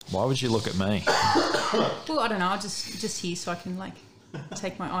Why would you look at me? Well, I don't know. I'll just here so I can like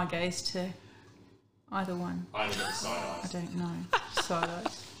take my eye gaze to either one. I only got the side I eyes. don't know. Side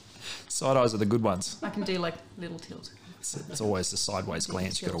eyes. Side eyes are the good ones. I can do like little tilt. It's always the sideways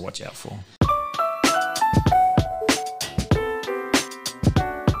glance you've got to watch out for.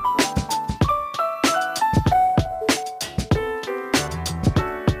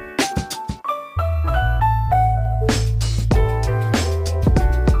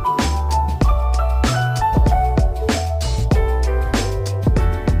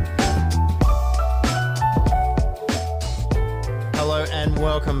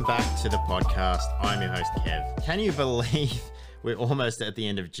 Welcome back to the podcast. I'm your host, Kev. Can you believe we're almost at the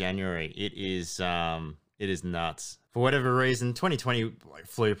end of January? It is nuts. For whatever reason, 2020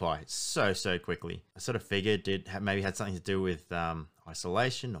 flew by so quickly. I sort of figured it maybe had something to do with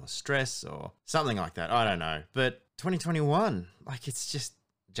isolation or stress or something like that. I don't know. But 2021, like it's just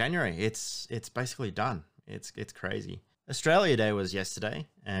January. It's basically done. It's crazy. Australia Day was yesterday,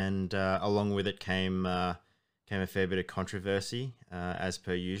 and along with it came a fair bit of controversy, as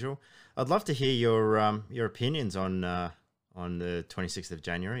per usual. I'd love to hear your opinions on the 26th of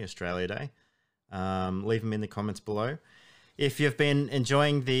January, Australia Day. Leave them in the comments below. If you've been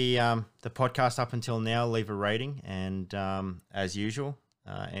enjoying the podcast up until now, leave a rating. And as usual,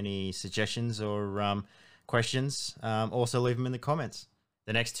 any suggestions or questions, also leave them in the comments.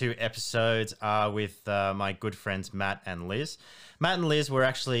 The next two episodes are with my good friends Matt and Liz. Matt and Liz were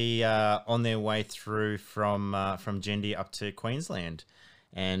actually on their way through from Jindy up to Queensland,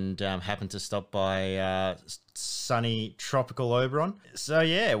 and happened to stop by sunny tropical Oberon. So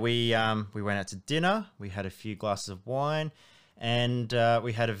yeah, we went out to dinner. We had a few glasses of wine, and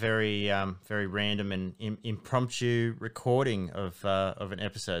we had a very random and impromptu recording of an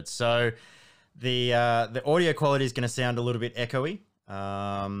episode. So the audio quality is going to sound a little bit echoey.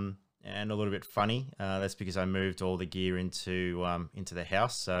 And a little bit funny. That's because I moved all the gear into the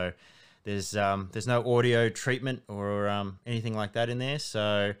house. So there's no audio treatment or anything like that in there.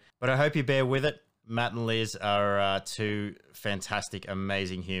 So, but I hope you bear with it. Matt and Liz are two fantastic,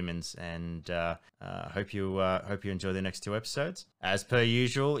 amazing humans, and hope you enjoy the next two episodes. As per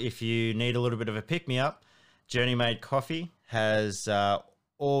usual, if you need a little bit of a pick me up, Journey Made Coffee has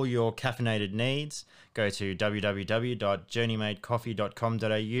all your caffeinated needs. Go to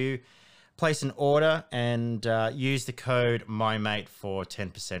www.journeymadecoffee.com.au, place an order, and use the code MyMate for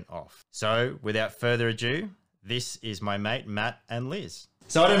 10% off. So without further ado, this is my mate Matt and Liz.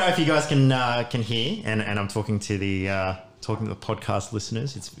 So I don't know if you guys can hear, and I'm talking to the podcast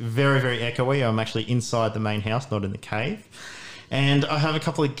listeners. It's very echoey. I'm actually inside the main house, not in the cave. And I have a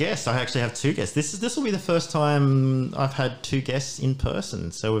couple of guests. I actually have two guests. This will be the first time I've had two guests in person.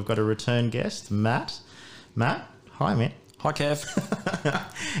 So we've got a return guest, Matt. Matt, hi, Matt. Hi, Kev.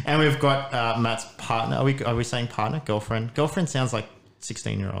 And we've got Matt's partner. Are we saying partner? Girlfriend? Girlfriend sounds like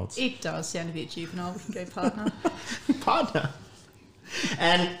 16-year-olds. It does sound a bit juvenile. We can go partner. Partner.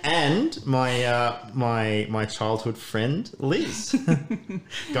 And my childhood friend, Liz.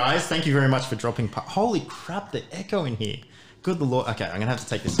 Guys, thank you very much for dropping. Holy crap, the echo in here. Good Lord. Okay, I'm going to have to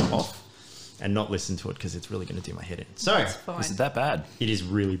take this off and not listen to it because it's really going to do my head in. So, is it that bad? It is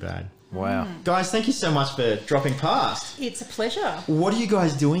really bad. Wow. Guys, thank you so much for dropping past. It's a pleasure. What are you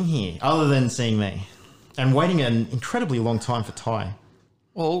guys doing here other than seeing me and waiting an incredibly long time for Ty?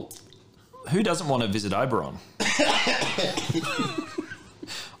 Well, who doesn't want to visit Oberon?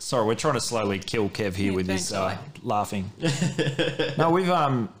 Sorry, we're trying to slowly kill Kev here with this laughing. No,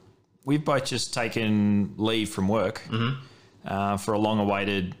 we've both just taken leave from work for a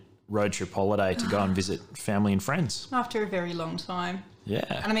long-awaited road trip holiday to go and visit family and friends. After a very long time. Yeah.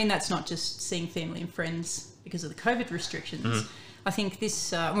 And I mean, that's not just seeing family and friends because of the COVID restrictions. I think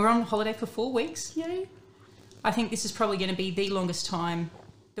this, we're on holiday for 4 weeks. Yay. I think this is probably going to be the longest time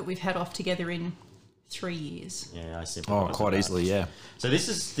that we've had off together in 3 years. Yeah, I see. Oh, quite easily, yeah. So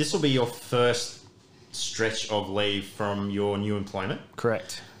this will be your first stretch of leave from your new employment?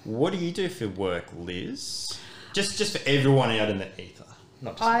 Correct. What do you do for work, Liz? Just for everyone out in the ether.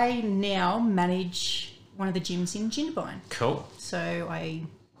 Not just I now manage one of the gyms in Jindabyne. Cool. So I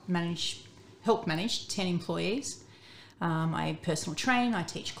help manage 10 employees. I personal train, I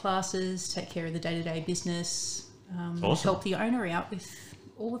teach classes, take care of the day-to-day business, awesome. Help the owner out with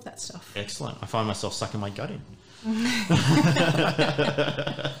all of that stuff. Excellent. I find myself sucking my gut in.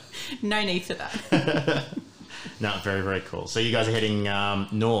 No need for that. No, very cool. So you guys are heading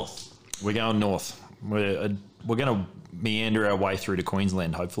north. We're going north. We're going to meander our way through to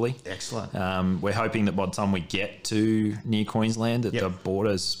Queensland, hopefully. Excellent. We're hoping that by the time we get to near Queensland that the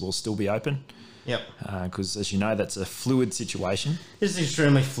borders will still be open. Yep. Because as you know, that's a fluid situation. It's an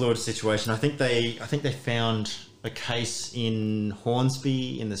extremely fluid situation. I think they found a case in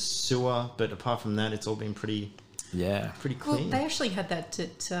Hornsby in the sewer, but apart from that, it's all been pretty Yeah. clean. Well, they actually had that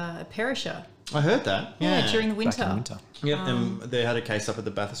at Perisher. I heard that. Yeah, During the Back winter. in the winter. Yep, and they had a case up at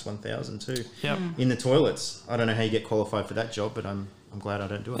the Bathurst 1000 too. Yep. In the toilets. I don't know how you get qualified for that job, but I'm glad I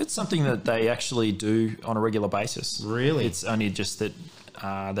don't do it. It's something that they actually do on a regular basis. Really? It's only just that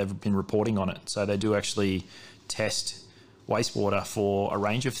they've been reporting on it. So they do actually test wastewater for a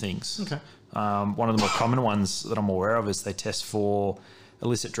range of things. Okay. One of the more common ones that I'm aware of is they test for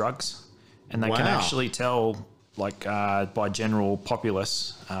illicit drugs. And they can Wow. actually tell, like by general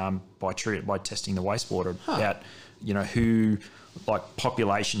populace, by testing the wastewater about, who, like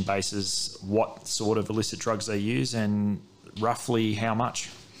population basis, what sort of illicit drugs they use and roughly how much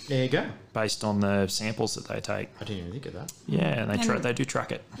There you go. based on the samples that they take. I didn't even think of that. Yeah, and And- they do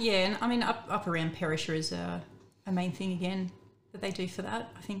track it. Yeah, and I mean, up around Perisher is a main thing again that they do for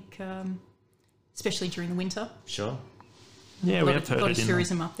that. I think, especially during the winter. Sure. Yeah, A we lot have heard of it in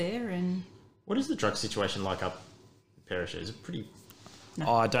tourism up there, and What is the drug situation like up in Perisher? Is it pretty...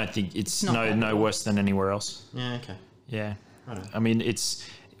 Oh, I don't think it's not bad at no all. worse than anywhere else. Yeah, okay. Yeah. Righto. I mean,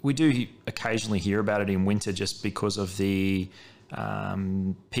 we do occasionally hear about it in winter just because of the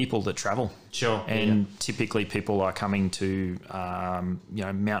people that travel. Sure. And typically people are coming to,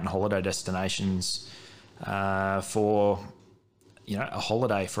 mountain holiday destinations for, a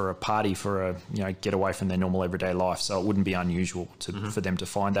holiday, for a party, for a, get away from their normal everyday life. So it wouldn't be unusual for them to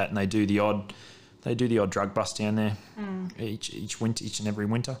find that. And they do the odd drug bust down there each and every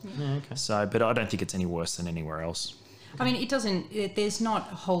winter. Yeah, okay. So, but I don't think it's any worse than anywhere else. I mean, there's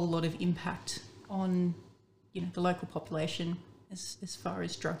not a whole lot of impact on, the local population as far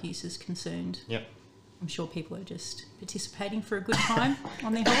as drug use is concerned. Yep. I'm sure people are just participating for a good time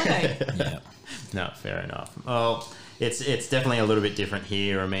on their holiday. Yeah. No, fair enough. Well, it's definitely a little bit different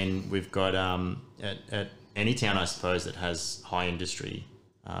here. I mean, we've got at any town, I suppose, that has high industry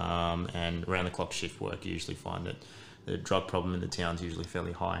and around the clock shift work, you usually find that the drug problem in the town's usually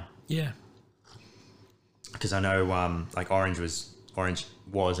fairly high. Yeah. Because I know like Orange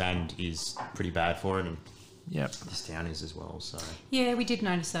was and is pretty bad for it, and Yep. this town is as well. So Yeah, we did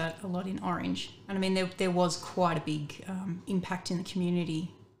notice that a lot in Orange. And I mean, there was quite a big impact in the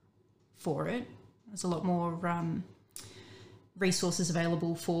community for it. There's a lot more resources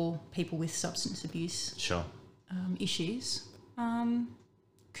available for people with substance abuse sure. issues.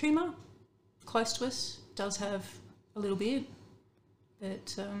 Cooma, close to us, does have a little bit.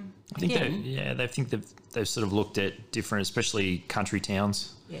 But I think again, they think they've sort of looked at different, especially country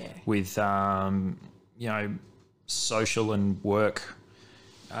towns, yeah. with social and work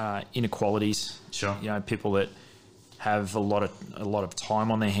inequalities. Sure. People that have a lot of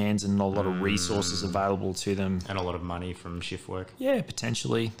time on their hands and not a lot of resources available to them. And a lot of money from shift work. Yeah,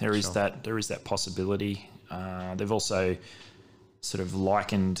 potentially there is Sure. that possibility. They've also sort of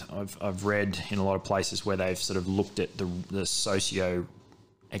likened. I've read in a lot of places where they've sort of looked at the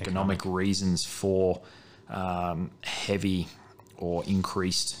socio-economic reasons for heavy or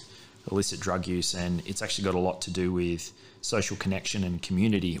increased illicit drug use, and it's actually got a lot to do with social connection and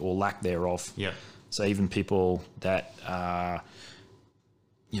community or lack thereof. Yeah. So even people that have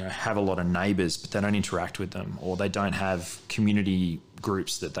a lot of neighbours, but they don't interact with them, or they don't have community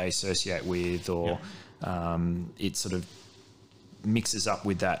groups that they associate with, or it sort of mixes up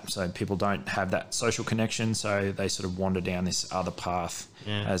with that. So people don't have that social connection, so they sort of wander down this other path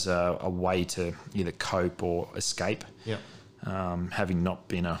as a way to either cope or escape. Yeah. Having not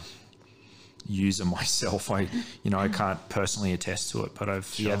been a user myself, I can't personally attest to it, but a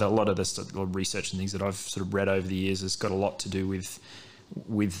lot of the research and things that I've sort of read over the years has got a lot to do with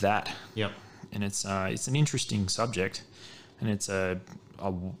that. Yep. And it's an interesting subject, and it's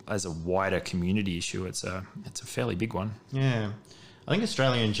as a wider community issue, it's a fairly big one. Yeah. I think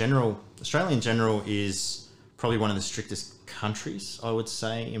Australia in general is probably one of the strictest countries, I would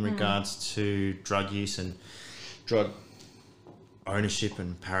say, in regards to drug use and drug ownership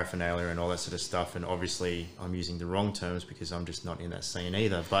and paraphernalia and all that sort of stuff. And obviously I'm using the wrong terms because I'm just not in that scene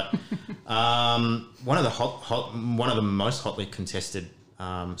either. But one of the most hotly contested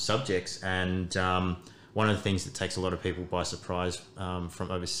subjects, and one of the things that takes a lot of people by surprise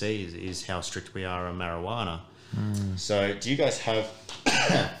from overseas is how strict we are on marijuana. So do you guys have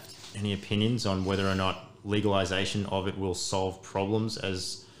any opinions on whether or not legalization of it will solve problems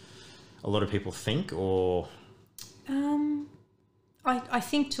as a lot of people think, or... I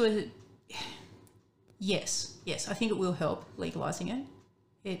think yes, I think it will help legalising it.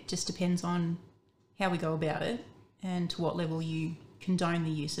 It just depends on how we go about it and to what level you condone the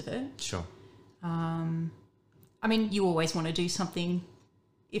use of it. Sure. I mean, you always want to do something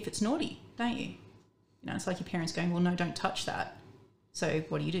if it's naughty, don't you? You know, it's like your parents going, well, no, don't touch that. So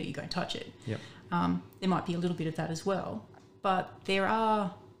what do? You go and touch it. Yep. There might be a little bit of that as well. But there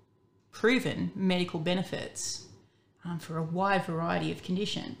are proven medical benefits for a wide variety of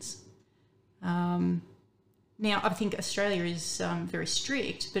conditions. Now, I think Australia is very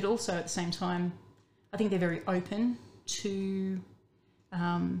strict, but also at the same time, I think they're very open to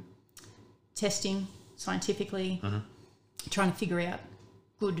testing scientifically, trying to figure out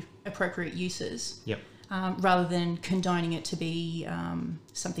good, appropriate uses, Yep. rather than condoning it to be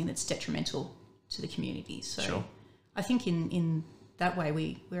something that's detrimental to the community. So Sure. I think in that way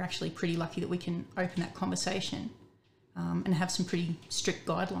we're actually pretty lucky that we can open that conversation and have some pretty strict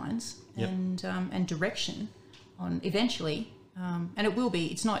guidelines Yep. and direction on eventually. And it will be.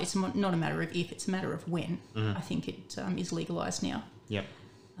 It's not a matter of if; it's a matter of when. I think it is legalised now. Yep.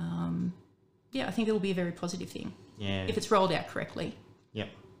 Yeah, I think it will be a very positive thing Yeah. if it's rolled out correctly. Yep.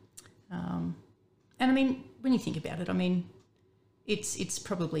 And I mean, when you think about it, I mean, it's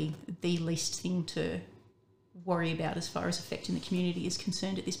probably the least thing to worry about as far as affecting the community is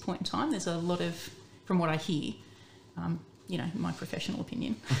concerned at this point in time. There's a lot of, from what I hear, you know, my professional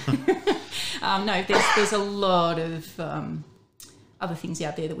opinion. No, there's a lot of other things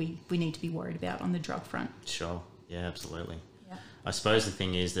out there that we need to be worried about on the drug front. Sure. Yeah, absolutely. Yeah. I suppose the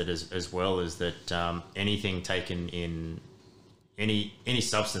thing is that as well is that anything taken in any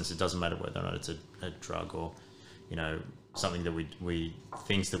substance, it doesn't matter whether or not it's a drug or, you know, something that we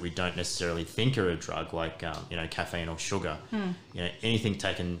things that we don't necessarily think are a drug, like you know, caffeine or sugar. You know, anything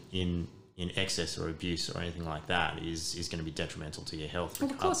taken in excess or abuse or anything like that is going to be detrimental to your health.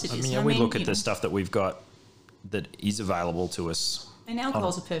 Well, of course it I is. mean, we look at the stuff that we've got that is available to us. And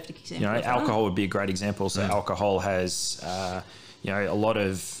alcohol's a perfect example. You know, of that. alcohol would be a great example. So alcohol has, you know, a lot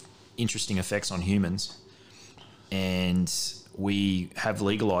of interesting effects on humans, and we have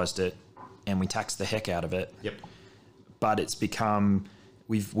legalised it, and we tax the heck out of it. Yep. But it's become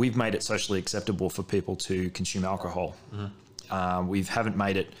we've made it socially acceptable for people to consume alcohol. We haven't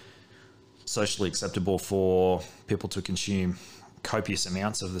made it socially acceptable for people to consume copious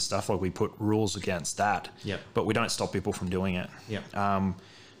amounts of the stuff. Like, we put rules against that. Yep. But we don't stop people from doing it. Yep.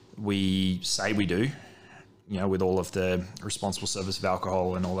 We say we do, you know, with all of the responsible service of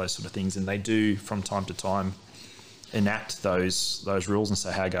alcohol and all those sort of things, and they do from time to time enact those rules and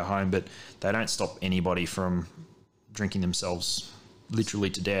say, hey, go home, but they don't stop anybody from drinking themselves literally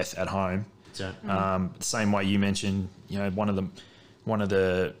to death at home. So, The same way you mentioned, you know, one of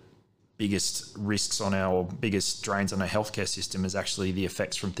the biggest risks on our biggest drains on our healthcare system is actually the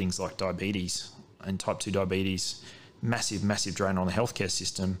effects from things like diabetes and type 2 diabetes. Massive drain on the healthcare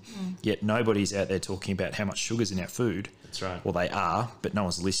system. Yet nobody's out there talking about how much sugar's in our food. That's right. Well, they are, but no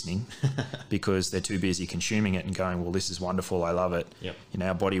one's listening because they're too busy consuming it and going, well, this is wonderful, I love it. Yep. You know,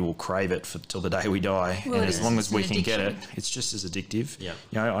 our body will crave it till the day we die. Well, and as long as it's we an can get it, addiction. it's just as addictive. Yep.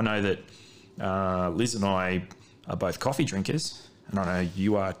 You know, I know that Liz and I are both coffee drinkers, and I know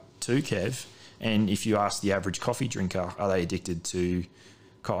you are too, Kev. And if you ask the average coffee drinker, are they addicted to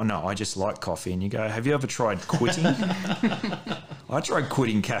coffee? No, I just like coffee. And you go, have you ever tried quitting? I tried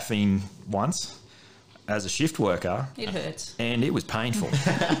quitting caffeine once as a shift worker. It hurts. And it was painful.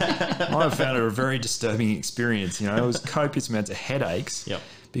 I found it a very disturbing experience. You know, it was copious amounts of headaches. Yep.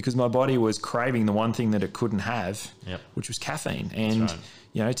 Because my body was craving the one thing that it couldn't have, Yep. which was caffeine. And, right.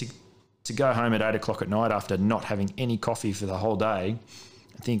 you know, to go home at 8 o'clock at night after not having any coffee for the whole day,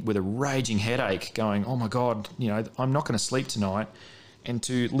 I think with a raging headache going, oh my God, you know, I'm not going to sleep tonight. And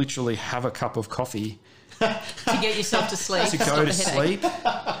to literally have a cup of coffee To get yourself to sleep. to stop go to the headache. sleep,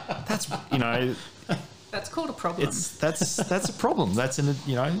 that's, you know, That's called a problem. that's a problem. That's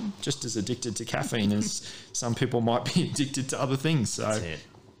you know, just as addicted to caffeine as some people might be addicted to other things. So that's it.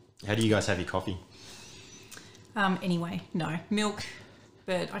 How do you guys have your coffee? Anyway, no. Milk,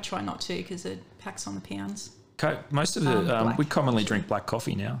 but I try not to because it packs on the pounds. most of the Black. we commonly drink black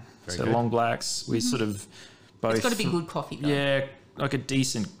coffee now. Very so good. long blacks. We sort of both. It's got to be good coffee, though. Yeah, like a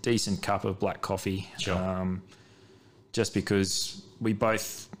decent cup of black coffee. Sure. Just because we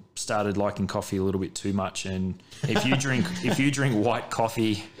both started liking coffee a little bit too much, and if you drink white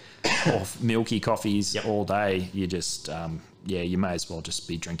coffee or milky coffees Yep. all day, you just you may as well just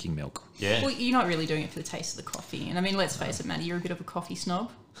be drinking milk. Yeah. Well, you're not really doing it for the taste of the coffee. And I mean, let's face it, Matty, you're a bit of a coffee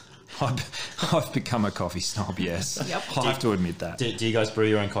snob. I've become a coffee snob. Yes, Yep. I have to admit that. Do you guys brew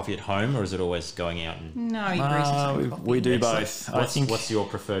your own coffee at home, or is it always going out and? No, he brews his own coffee. we do both. I think What's your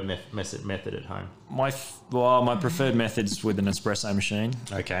preferred method at home? my preferred method's with an espresso machine.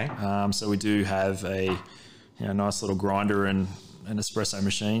 Okay. So we do have a nice little grinder and an espresso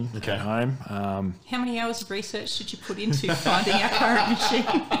machine Okay. at home. How many hours of research did you put into finding our current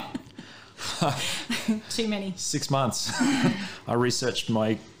machine? Too many. 6 months. I researched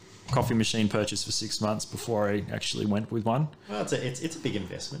my coffee machine purchase for 6 months before I actually went with one. Well, it's a big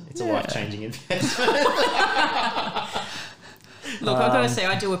investment. It's a Yeah. life-changing investment. Look, I've got to say,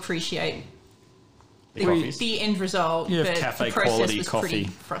 I do appreciate The coffees. the end result, You have but cafe the process quality was coffee pretty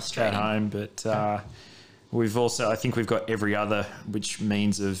at frustrating. home, but we've also, I think we've got every other which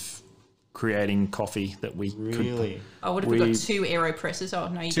means of creating coffee that we could. Really? Oh, what have we got? We- 2 AeroPresses? Oh,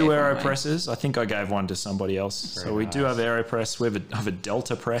 no, you Two gave one away. AeroPresses. I think I gave one to somebody else. So Very we do nice. have AeroPress. We have a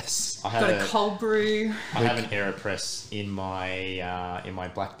Delta press. I have Got a cold brew. I have an AeroPress in my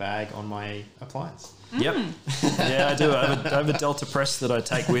black bag on my appliance. Yep. Yeah, I do. I have a Delta press that I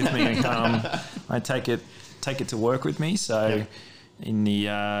take with me. I take it to work with me. So Yep. in the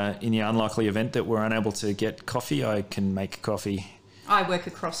unlikely event that we're unable to get coffee, I can make coffee. I work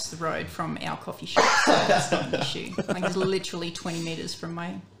across the road from our coffee shop, so that's not an issue. Like, it's literally 20 metres from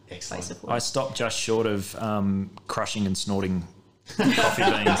my Excellent. place of I work. stop just short of crushing and snorting coffee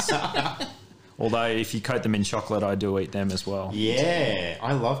beans. Although if you coat them in chocolate, I do eat them as well. Yeah,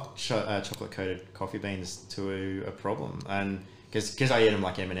 I love chocolate-coated coffee beans to a problem, and because I eat them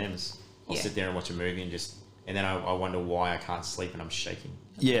like M&Ms, I'll Yeah. sit there and watch a movie and then I wonder why I can't sleep and I'm shaking.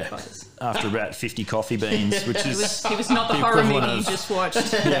 Yeah, Butters. after about 50 coffee beans, which It is was not the the horror equivalent movie you of- just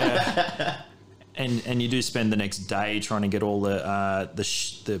watched. yeah. And you do spend the next day trying to get all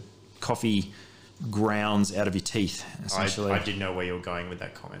the coffee grounds out of your teeth, essentially. I didn't know where you were going with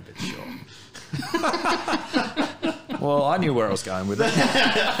that comment, but sure. Well, I knew where I was going with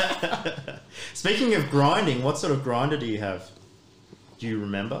it. Speaking of grinding, what sort of grinder do you have? Do you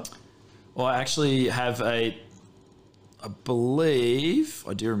remember? Well, I actually have I believe,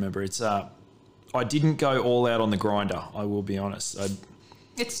 I do remember, it's I didn't go all out on the grinder, I will be honest.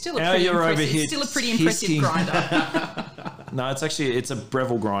 It's still a Now pretty you're over impressive, here it's still a pretty impressive hissing. grinder. No, it's a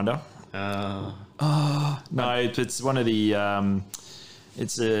Breville grinder. No, it's one of the,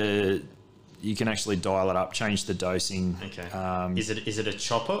 you can actually dial it up, change the dosing. Okay. Is it a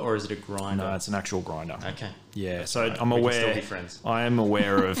chopper or is it a grinder? No, it's an actual grinder. Okay. Yeah, so Right, I'm we can aware. still be friends. I am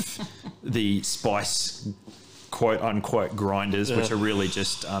aware of the Spice quote unquote grinders, which are really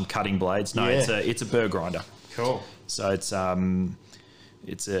just cutting blades. No, Yeah. it's a burr grinder. Cool. So it's a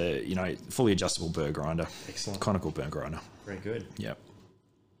fully adjustable burr grinder. Excellent. Conical burr grinder. Very good. Yep.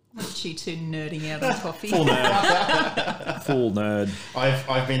 Look at you two nerding out on coffee. Full nerd. Full nerd.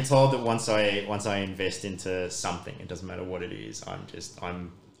 I've been told that once I invest into something, it doesn't matter what it is,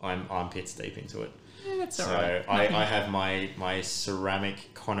 I'm armpits deep into it. Yeah, that's So all right. I have my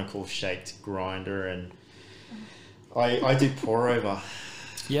ceramic conical shaped grinder, and I do pour over.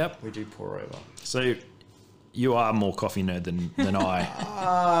 Yep. We do pour over. So you are more coffee nerd than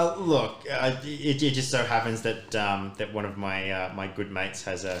I. Look, it just so happens that that one of my good mates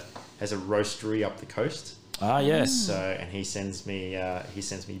has a roastery up the coast. Ah, yes. So and he sends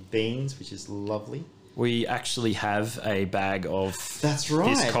me beans, which is lovely. We actually have a bag of That's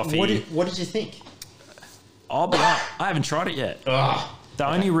right. this coffee. What did you think? I'll be honest, I haven't tried it yet. Ugh. The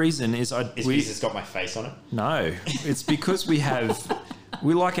only reason is It's because it's got my face on it. no, it's because we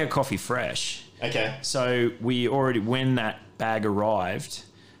like our coffee fresh. Okay. So we already, when that bag arrived,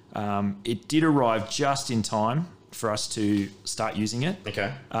 it did arrive just in time for us to start using it.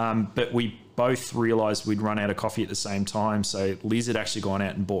 Okay. But we both realised we'd run out of coffee at the same time. So Liz had actually gone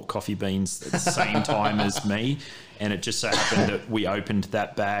out and bought coffee beans at the same time as me. And it just so happened that we opened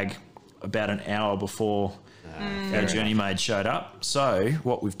that bag about an hour before our journey maid showed up. So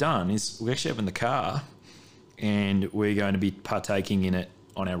what we've done is we actually opened the car and we're going to be partaking in it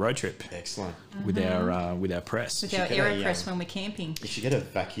on our road trip Excellent. with our press. With our should get a, AeroPress when we're camping. You should get a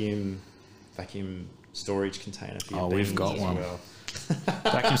vacuum storage container for your Oh, we've beans got as one. well.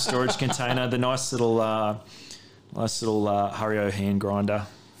 Vacuum storage container, the nice little Hario hand grinder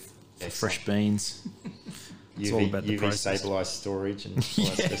for fresh beans. It's all about the UV process. stabilized storage and all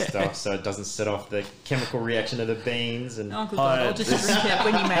that sort of stuff, so it doesn't set off the chemical reaction of the beans. And Oh, good God, I'll just drink it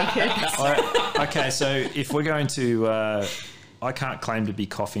when you make it. Okay, so if we're going to, I can't claim to be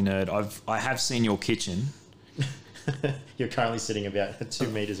coffee nerd. I have seen your kitchen. you're currently sitting about 2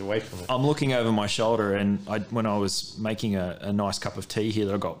 meters away from it. I'm looking over my shoulder, and when I was making a nice cup of tea here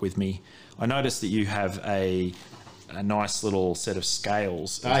that I got with me, I noticed that you have a nice little set of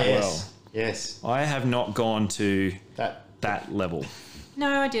scales as well. Yes. I have not gone to That level.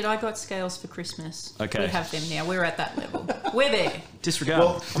 No, I did. I got scales for Christmas. Okay. We have them now. We're at that level. We're there. Disregard.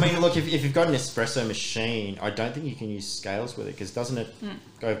 Well, I mean, look, if you've got an espresso machine, I don't think you can use scales with it, because doesn't it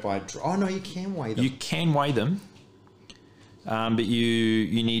go by... Oh, no, you can weigh them. you can weigh them. But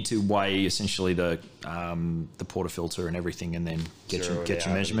you need to weigh essentially the portafilter and everything, and then get your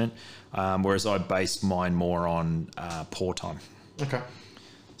measurement. Whereas I base mine more on pour time. Okay.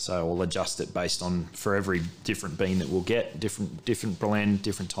 So I'll adjust it based on, for every different bean that we'll get, different blend,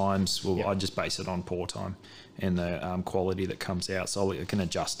 different times. I just base it on pour time and the quality that comes out. So I can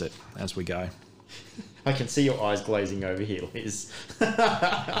adjust it as we go. I can see your eyes glazing over here, Liz.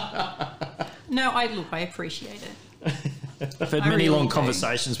 No, I appreciate it. I've had many long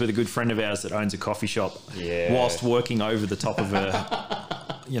conversations with a good friend of ours that owns a coffee shop, whilst working over the top of a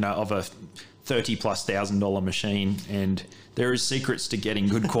 $30,000+ machine, and there is secrets to getting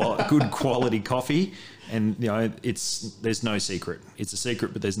good quality coffee, and there's no secret. It's a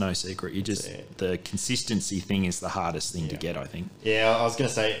secret, but there's no secret. The consistency thing is the hardest thing to get, I think. Yeah, I was going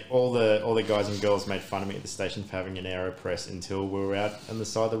to say all the guys and girls made fun of me at the station for having an AeroPress until we were out on the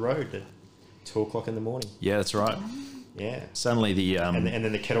side of the road at 2:00 in the morning. Yeah, that's right. Yeah. Suddenly and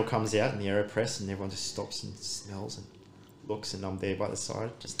then the kettle comes out and the AeroPress, and everyone just stops and smells and looks, and I'm there by the side.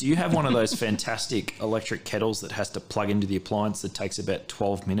 Do you have one of those fantastic electric kettles that has to plug into the appliance that takes about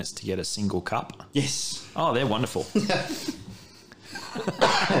 12 minutes to get a single cup? Yes. Oh, they're wonderful.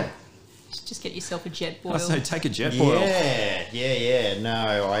 Just get yourself a jet boil. So take a jet boil. Yeah.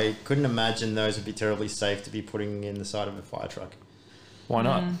 No, I couldn't imagine those would be terribly safe to be putting in the side of a fire truck. Why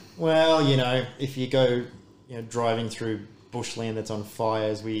not? Well, if you go driving through bushland that's on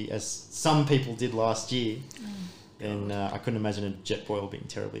fire, as some people did last year, then I couldn't imagine a jet boil being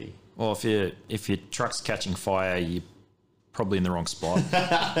terribly... Well, if your truck's catching fire, you're probably in the wrong spot.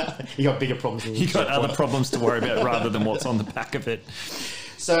 You got bigger problems than you got other problems to worry about rather than what's on the back of it.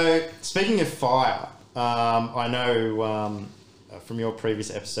 So, speaking of fire, I know from your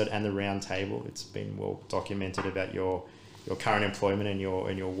previous episode and the round table, it's been well documented about your current employment and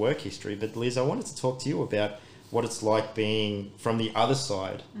your work history. But Liz, I wanted to talk to you about what it's like being from the other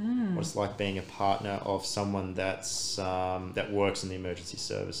side. What it's like being a partner of someone that's that works in the emergency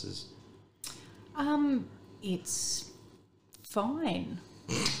services. It's fine.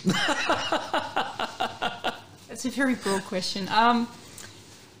 That's a very broad question. No,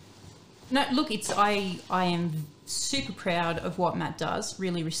 look, I am super proud of what Matt does.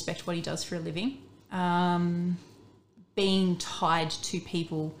 Really respect what he does for a living. Being tied to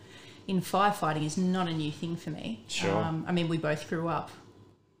people in firefighting is not a new thing for me. Sure. We both grew up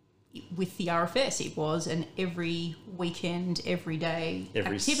with the RFS. It was an every weekend, every day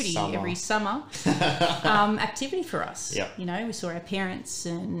activity, every summer activity for us. Yep. We saw our parents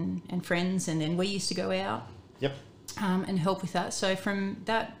and friends, and then we used to go out. Yep. And help with that. So from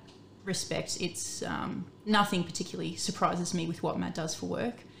that respect, it's nothing particularly surprises me with what Matt does for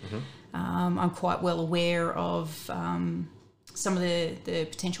work. I'm quite well aware of some of the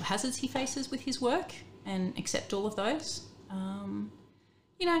potential hazards he faces with his work and accept all of those.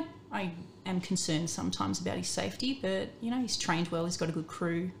 I am concerned sometimes about his safety, but, he's trained well, he's got a good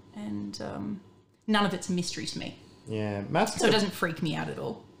crew, and none of it's a mystery to me. Yeah, so it doesn't freak me out at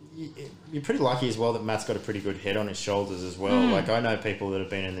all. You're pretty lucky as well that Matt's got a pretty good head on his shoulders as well. Like, I know people that have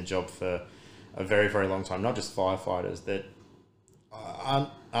been in the job for a very, very long time, not just firefighters, that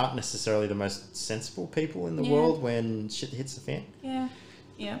aren't necessarily the most sensible people in the world when shit hits the fan.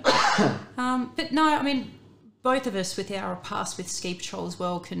 Yeah. But no, both of us with our past with ski patrol as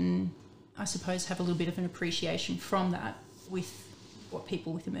well can, I suppose, have a little bit of an appreciation from that with what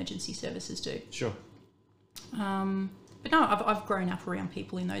people with emergency services do. Sure. But no, I've grown up around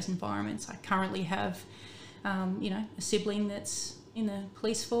people in those environments. I currently have, a sibling that's in the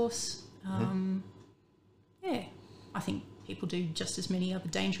police force. I think people do just as many other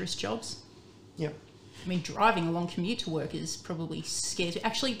dangerous jobs. Yep. Driving a long commute to work is probably scares.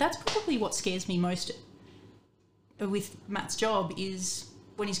 Actually, that's probably what scares me most with Matt's job is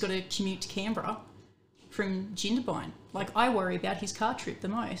when he's got to commute to Canberra from Jindabyne. Like, I worry about his car trip the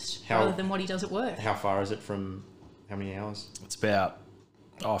most rather than what he does at work. How far is it from how many hours? It's about,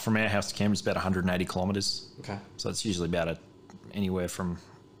 from our house to Canberra, it's about 180 kilometres. Okay. So it's usually about anywhere from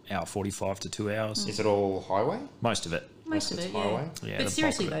hour 45 to 2 hours. Is it all highway? Most of it. Most of it, highway. Yeah, but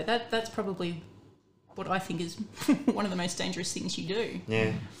seriously though, that's probably what I think is one of the most dangerous things you do.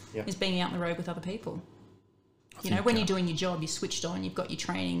 Yeah. Is being out on the road with other people. When you're doing your job, you're switched on, you've got your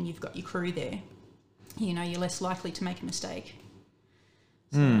training, you've got your crew there. You're less likely to make a mistake.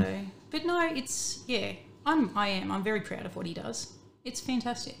 So, but no, I'm very proud of what he does. It's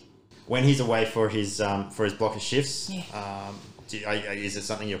fantastic. When he's away for his block of shifts, Yeah. Is it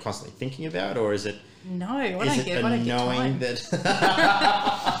something you're constantly thinking about, or is it? No, I don't get time.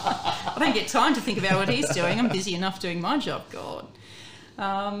 I don't get time to think about what he's doing. I'm busy enough doing my job. God.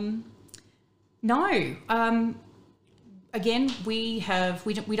 No. again, we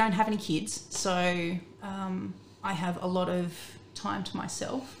don't have any kids, so I have a lot of time to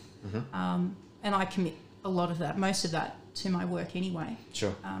myself, and I commit a lot of that, most of that, to my work anyway.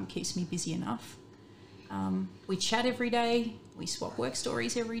 Sure. Keeps me busy enough. We chat every day. We swap work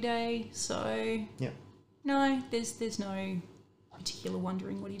stories every day. So no, there's no particular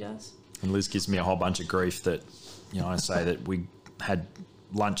wondering what he does. And Liz gives me a whole bunch of grief that, I say that we had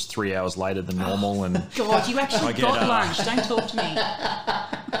lunch 3 hours later than normal, and God, you actually got lunch. Don't talk to me.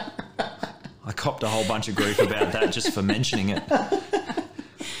 I copped a whole bunch of grief about that just for mentioning it.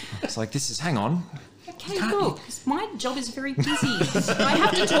 It's like, hang on. Okay, look, my job is very busy. I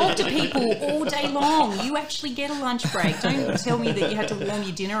have to talk to people all day long. You actually get a lunch break. Don't tell me that you had to warm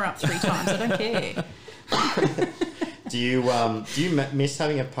your dinner up 3 times. I don't care. Do you miss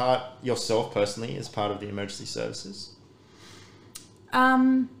having a part yourself personally as part of the emergency services?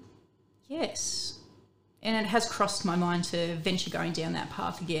 Yes. And it has crossed my mind to venture going down that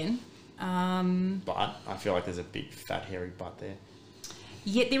path again. But I feel like there's a big fat hairy but there.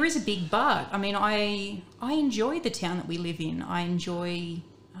 Yeah, there is a big but. I mean, I enjoy the town that we live in. I enjoy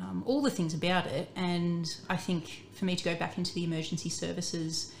all the things about it. And I think for me to go back into the emergency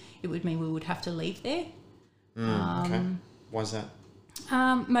services, it would mean we would have to leave there. Okay. Why is that?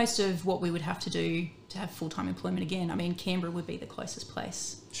 Most of what we would have to do to have full-time employment again. I mean, Canberra would be the closest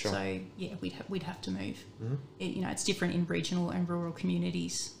place. Sure. So, yeah, we'd have to move. It's different in regional and rural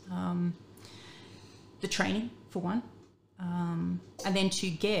communities. The training, for one. And then to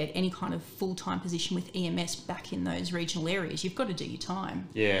get any kind of full-time position with EMS back in those regional areas, you've got to do your time.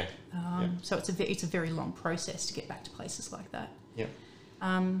 Yeah. So it's a very long process to get back to places like that. Yeah.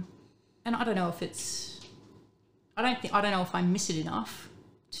 And I don't know if I don't know if I miss it enough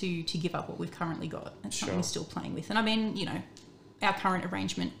to give up what we've currently got. It's something we're still playing with. And I mean, our current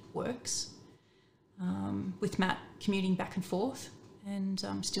arrangement works with Matt commuting back and forth and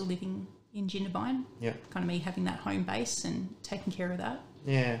still living in Jindabyne. Yeah. Kind of me having that home base and taking care of that.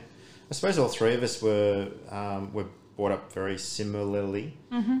 Yeah. I suppose all three of us were brought up very similarly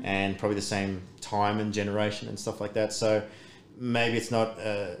and probably the same time and generation and stuff like that. So maybe it's not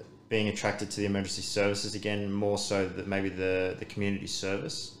being attracted to the emergency services again, more so that maybe the community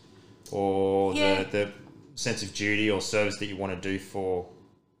service or the sense of duty or service that you want to do for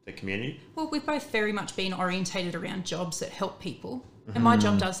the community. Well, we've both very much been orientated around jobs that help people. And my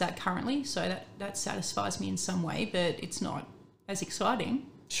job does that currently, so that satisfies me in some way, but it's not as exciting.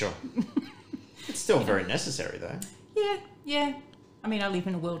 Sure. It's still very necessary, though. Yeah. I mean, I live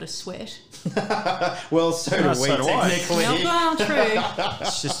in a world of sweat. Well, so do we, so do I. technically. Well, true.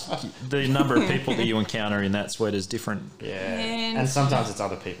 It's just the number of people that you encounter in that sweat is different. Yeah. And sometimes it's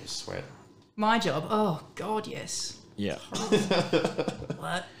other people's sweat. My job, oh, God, yes. Yeah.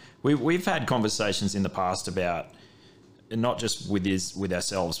 What? We've had conversations in the past about not just with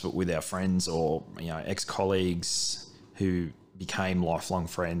ourselves, but with our friends or ex-colleagues who became lifelong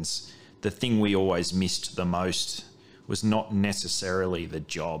friends. The thing we always missed the most was not necessarily the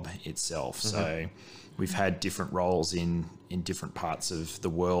job itself. So we've had different roles in different parts of the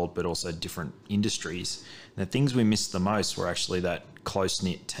world, but also different industries. And the things we missed the most were actually that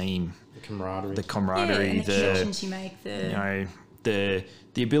close-knit team, The camaraderie. Yeah, and the connections you make,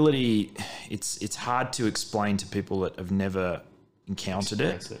 the ability. It's hard to explain to people that have never encountered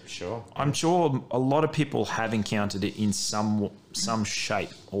it. Sure. I'm sure a lot of people have encountered it in some shape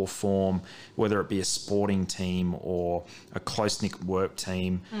or form, whether it be a sporting team or a close-knit work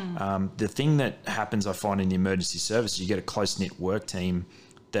team. The thing that happens, I find, in the emergency service, you get a close-knit work team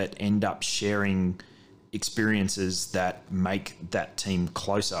that end up sharing experiences that make that team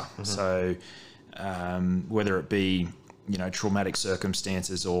closer. So whether it be traumatic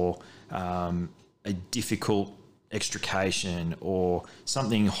circumstances or a difficult extrication or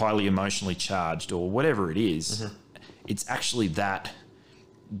something highly emotionally charged or whatever it is, it's actually that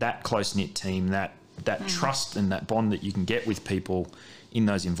close-knit team, that trust and that bond that you can get with people in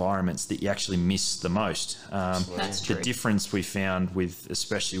those environments that you actually miss the most. That's true. The difference we found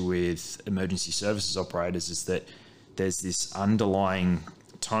especially with emergency services operators is that there's this underlying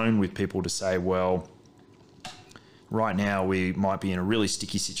tone with people to say, well, right now we might be in a really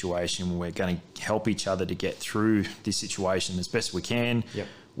sticky situation. We're going to help each other to get through this situation as best we can. Yep.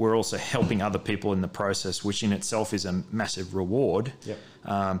 We're also helping other people in the process, which in itself is a massive reward. Yep.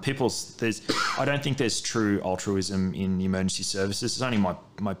 I don't think there's true altruism in the emergency services. It's only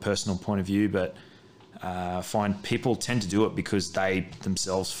my personal point of view, but I find people tend to do it because they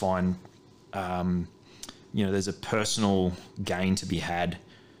themselves find, there's a personal gain to be had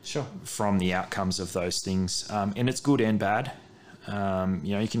Sure. from the outcomes of those things. And it's good and bad.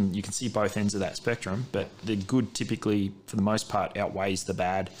 You can see both ends of that spectrum, but the good typically, for the most part, outweighs the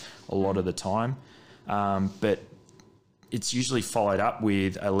bad a lot of the time. But it's usually followed up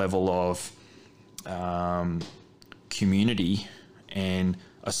with a level of community and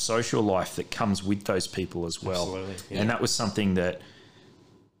a social life that comes with those people as well. Absolutely, yeah. And that was something that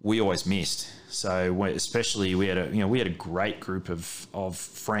we always missed. So especially we had a great group of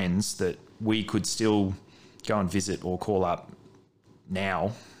friends that we could still go and visit or call up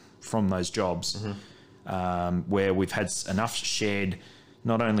now from those jobs, where we've had enough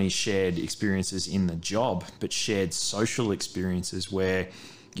not only shared experiences in the job, but shared social experiences where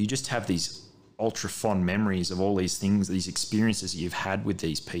you just have these ultra fond memories of all these things, these experiences that you've had with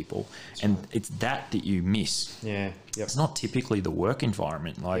these people. And it's that you miss. Yeah. Yep. It's not typically the work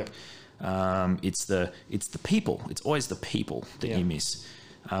environment. It's the people. It's always the people that you miss.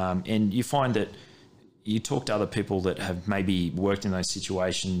 And you find that you talk to other people that have maybe worked in those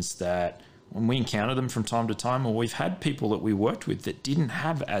situations that when we encounter them from time to time, or we've had people that we worked with that didn't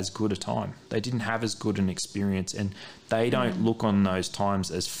have as good a time. They didn't have as good an experience, and they don't look on those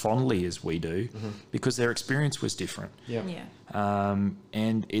times as fondly as we do because their experience was different. Yeah.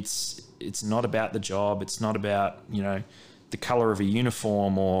 And it's not about the job. It's not about, the colour of a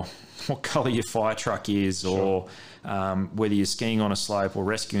uniform or what colour your fire truck is, or whether you're skiing on a slope or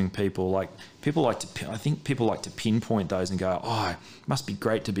rescuing people. I think people like to pinpoint those and go, oh, it must be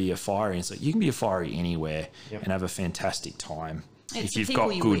great to be a fiery. And it's like, you can be a fiery anywhere and have a fantastic time. It's if you've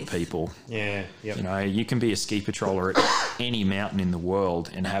got good people. Yeah. Yep. You can be a ski patroller at any mountain in the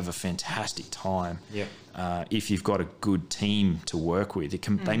world and have a fantastic time. Yep. If you've got a good team to work with,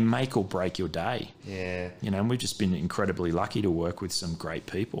 they make or break your day. Yeah. And we've just been incredibly lucky to work with some great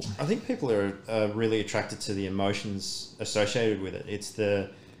people. I think people are really attracted to the emotions associated with it. It's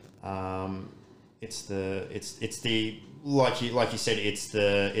the like you said,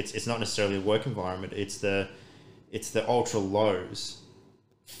 it's not necessarily a work environment. It's the ultra lows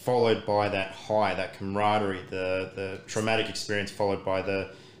followed by that high, that camaraderie, the traumatic experience followed by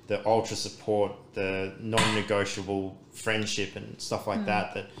the ultra support, the non-negotiable friendship and stuff like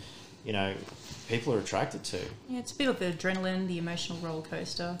that people are attracted to. Yeah, it's a bit of the adrenaline, the emotional roller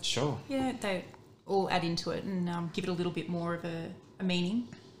coaster. Sure. Yeah, they all add into it and give it a little bit more of a meaning,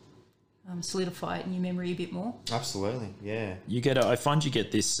 solidify it in your memory a bit more. Absolutely, yeah. I find you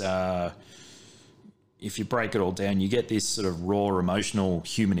get this, if you break it all down, you get this sort of raw, emotional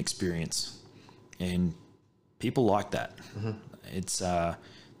human experience, and people like that. It's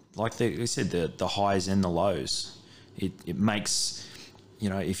like we said, the highs and the lows. It makes,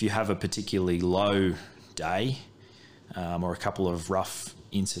 if you have a particularly low day or a couple of rough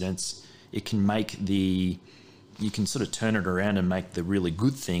incidents, it can you can sort of turn it around and make the really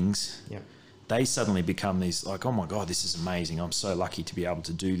good things. Yep. They suddenly become these like, oh my God, this is amazing. I'm so lucky to be able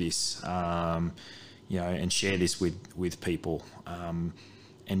to do this, and share this with people.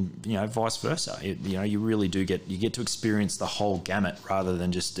 And vice versa. You really do get to experience the whole gamut rather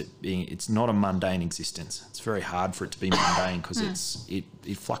than just it being. It's not a mundane existence. It's very hard for it to be mundane because it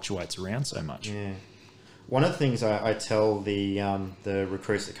fluctuates around so much. Yeah. One of the things I tell the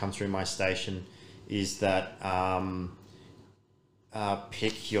recruits that come through my station is that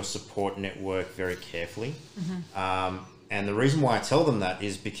pick your support network very carefully. And the reason why I tell them that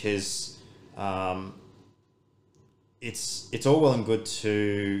is because it's all well and good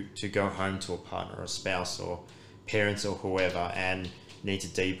to go home to a partner or a spouse or parents or whoever and need to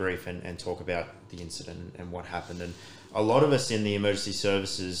debrief and talk about the incident and what happened. And a lot of us in the emergency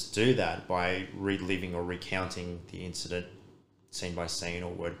services do that by reliving or recounting the incident scene by scene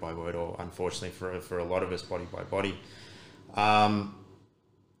or word by word, or unfortunately for a lot of us, body by body.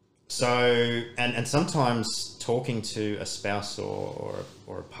 So sometimes talking to a spouse or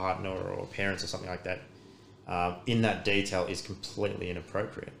a partner or parents or something like that in that detail is completely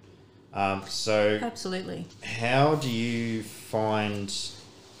inappropriate. So absolutely. How do you find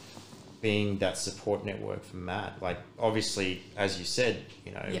being that support network for Matt? Like, obviously, as you said,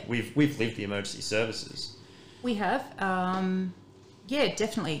 Yep. we've lived the emergency services. We have, yeah,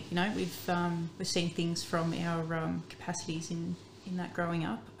 definitely. We've seen things from our capacities in that growing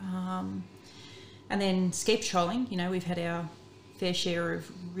up, and then ski patrolling. We've had our fair share of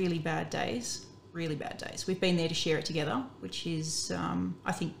really bad days. We've been there to share it together, which is,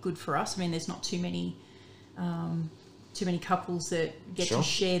 I think, good for us. I mean, there's not too many couples that get to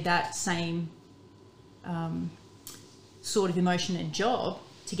share that same sort of emotion and job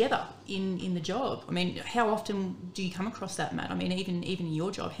together in the job. I mean, how often do you come across that, Matt? I mean, even in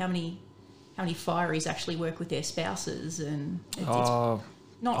your job, how many fireys actually work with their spouses? And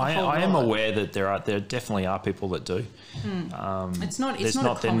not a I whole am lot. aware that there definitely are people that do. It's not There's a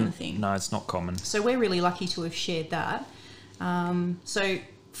common them- thing. No, it's not common. So we're really lucky to have shared that. So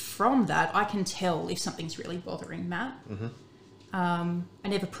from that, I can tell if something's really bothering Matt. I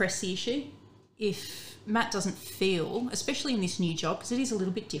never press the issue. If Matt doesn't feel, especially in this new job, because it is a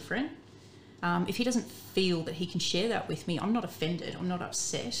little bit different, if he doesn't feel that he can share that with me, I'm not offended. I'm not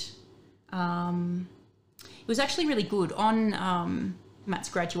upset. It was actually really good on Matt's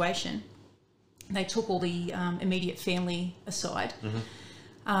graduation. They took all the immediate family aside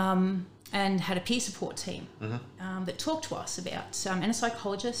and had a peer support team that talked to us about, and a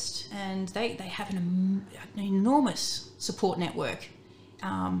psychologist, and they have an enormous support network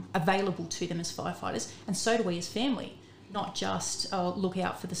available to them as firefighters, and so do we as family. Not just look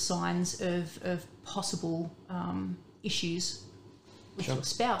out for the signs of possible issues with your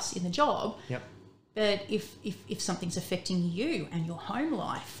spouse in the job, Yep. but if something's affecting you and your home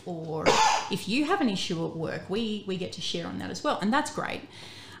life, or if you have an issue at work, we get to share on that as well, and that's great.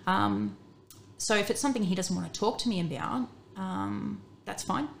 So if it's something he doesn't want to talk to me about, that's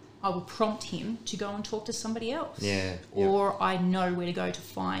fine. I will prompt him to go and talk to somebody else. Yeah. Or I know where to go to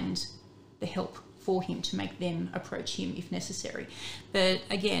find the help for him, to make them approach him if necessary. But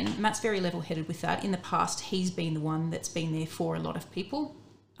again, Matt's very level-headed with that. In the past, he's been the one that's been there for a lot of people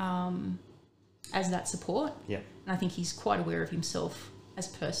as that support. Yeah. And I think he's quite aware of himself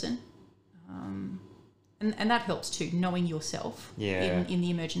as a person. And that helps too, knowing yourself Yeah. in the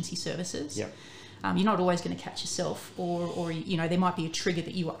emergency services. Yep. You're not always going to catch yourself, or there might be a trigger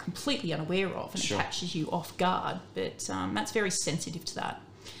that you are completely unaware of and Sure. it catches you off guard. But Matt's very sensitive to that.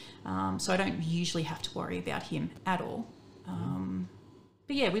 So I don't usually have to worry about him at all.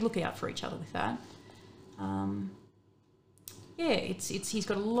 But yeah, we look out for each other with that. He's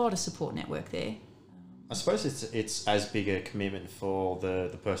got a lot of support network there. I suppose it's as big a commitment for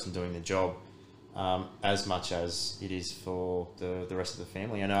the person doing the job as much as it is for the rest of the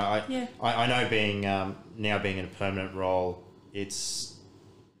family. And I know being now being in a permanent role, it's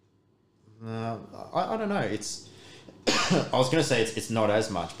I don't know. It's I was going to say it's not as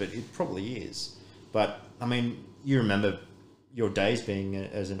much, but it probably is. But I mean, you remember your days being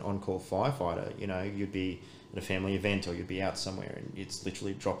as an on-call firefighter. You know, you'd be at a family event or you'd be out somewhere, and it's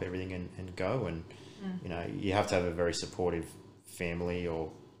literally drop everything and go. And you know, you have to have a very supportive family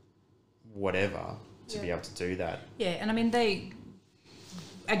or whatever to be able to do that. Yeah, and I mean, they,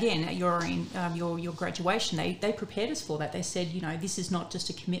 again, at your graduation, they prepared us for that. They said, this is not just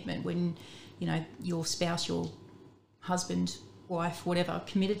a commitment when, your spouse, your husband, wife, whatever,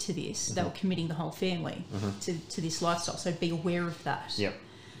 committed to this. They were committing the whole family to this lifestyle. So be aware of that. Yep.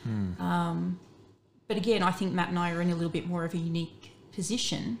 But again, I think Matt and I are in a little bit more of a unique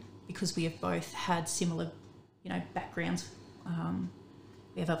position because we have both had similar, backgrounds.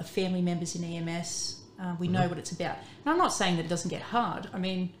 We have other family members in EMS. We know what it's about. And I'm not saying that it doesn't get hard. I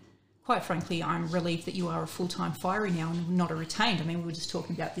mean, quite frankly, I'm relieved that you are a full-time firey now and not a retained. I mean, we were just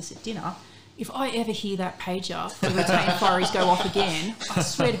talking about this at dinner. If I ever hear that pager for the retained fireys go off again, I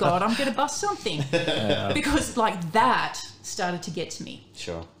swear to God, I'm going to bust something. Because like that started to get to me.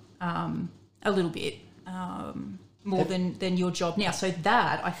 Sure. A little bit. More than your job now. So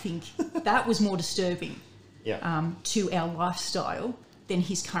that, I think, that was more disturbing to our lifestyle than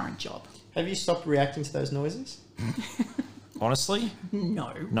his current job. Have you stopped reacting to those noises? Honestly,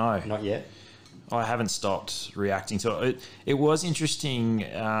 No. Not yet. I haven't stopped reacting to it. It was interesting.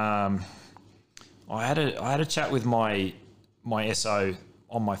 I had a chat with my SO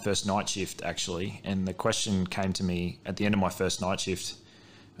on my first night shift actually, and the question came to me at the end of my first night shift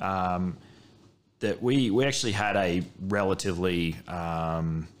that we actually had a relatively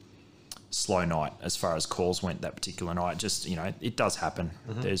slow night as far as calls went that particular night. Just, it does happen.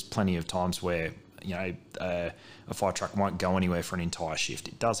 There's plenty of times where, a fire truck won't go anywhere for an entire shift.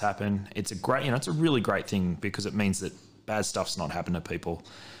 It does happen. It's a great, it's a really great thing because it means that bad stuff's not happening to people.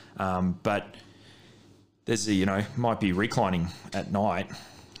 But there's might be reclining at night.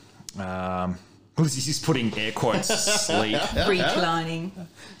 He's putting air quotes, sleep. Reclining.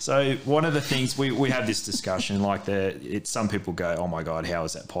 So one of the things we have this discussion, like some people go, oh my God, how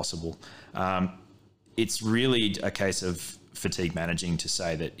is that possible? It's really a case of fatigue managing to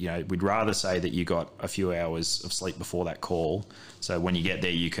say that, we'd rather say that you got a few hours of sleep before that call. So when you get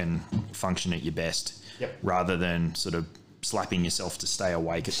there, you can function at your best rather than sort of slapping yourself to stay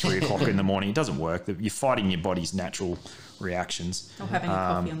awake at 3 o'clock in the morning. It doesn't work. You're fighting your body's natural reactions. Or having a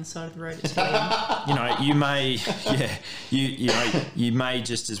coffee on the side of the road at 2 a.m. You may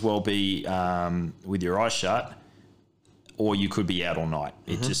just as well be with your eyes shut or you could be out all night.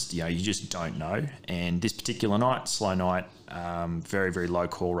 It just, you just don't know. And this particular night, slow night, very, very low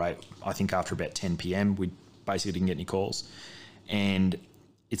call rate. I think after about 10 p.m, we basically didn't get any calls. And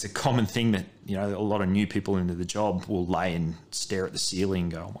it's a common thing that, a lot of new people into the job will lay and stare at the ceiling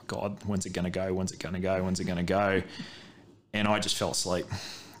and go, oh my God, when's it going to go? When's it going to go? When's it going to go? And I just fell asleep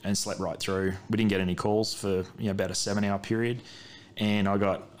and slept right through. We didn't get any calls for about a 7-hour period. And I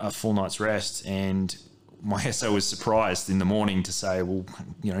got a full night's rest, and my SO was surprised in the morning to say, well,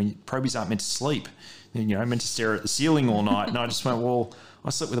 probies aren't meant to sleep, meant to stare at the ceiling all night. And I just went, well, I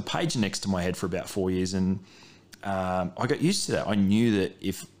slept with a pager next to my head for about 4 years, and I got used to that. I knew that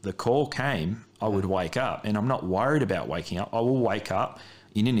if the call came, I would wake up, and I'm not worried about waking up. I will wake up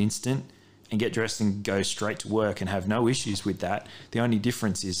in an instant and get dressed and go straight to work and have no issues with that. The only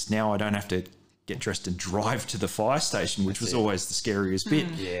difference is now I don't have to get dressed and drive to the fire station, which was always the scariest bit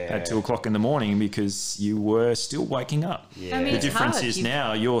at 2 o'clock in the morning, because you were still waking up. Yeah. I mean, the difference is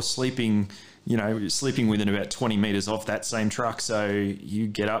now you're sleeping, sleeping within about 20 meters off that same truck. So you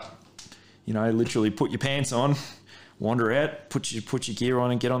get up, literally put your pants on, wander out, put your gear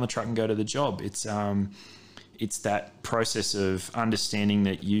on and get on the truck and go to the job. It's that process of understanding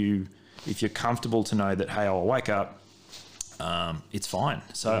that if you're comfortable to know that, hey, I'll wake up, it's fine.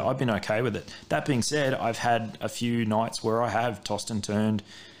 So I've been okay with it. That being said, I've had a few nights where I have tossed and turned.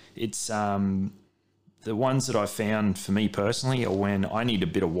 It's the ones that I've found for me personally are when I need a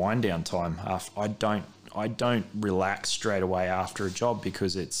bit of wind down time. I don't relax straight away after a job,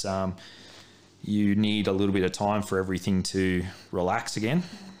 because it's you need a little bit of time for everything to relax again.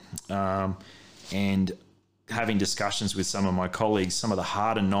 And having discussions with some of my colleagues, some of the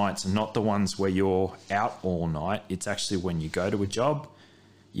harder nights are not the ones where you're out all night. It's actually when you go to a job,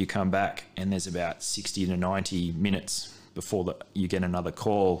 you come back, and there's about 60 to 90 minutes before you get another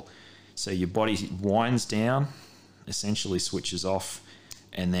call. So your body winds down, essentially switches off,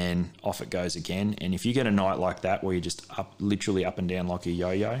 and then off it goes again. And if you get a night like that where you're just literally up and down like a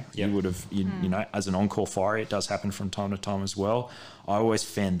yo-yo, you would have, as an on-call fire, it does happen from time to time as well. I always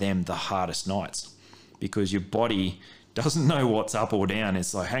found them the hardest nights, because your body doesn't know what's up or down.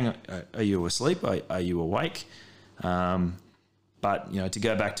 It's like, hang on, are you asleep? Are you awake? But, to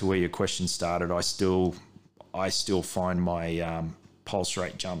go back to where your question started, I still find my pulse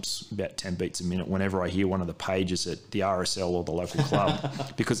rate jumps about 10 beats a minute whenever I hear one of the pages at the RSL or the local club,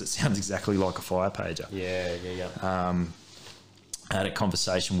 because it sounds exactly like a fire pager. Yeah. I had a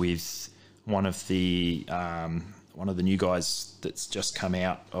conversation with one of the new guys that's just come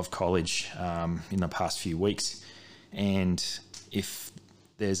out of college in the past few weeks, and if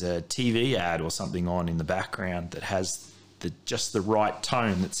there's a TV ad or something on in the background that has just the right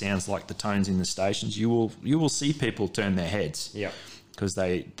tone that sounds like the tones in the stations, you will see people turn their heads. Yeah. Because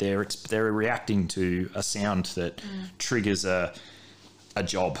they're reacting to a sound that triggers a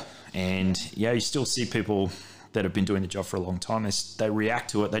job. And you still see people that have been doing the job for a long time, they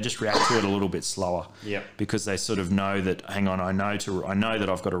react to it. They just react to it a little bit slower. Yep. Because they sort of know that, hang on, I know that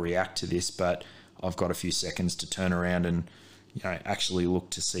I've got to react to this, but I've got a few seconds to turn around and actually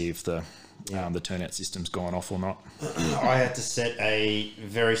look to see if the turnout system's gone off or not. I had to set a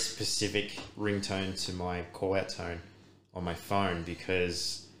very specific ringtone to my call-out tone on my phone,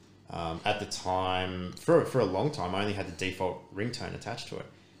 because at the time, for a long time, I only had the default ringtone attached to it.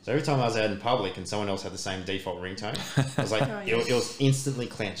 So every time I was out in public and someone else had the same default ringtone, I was like, it was instantly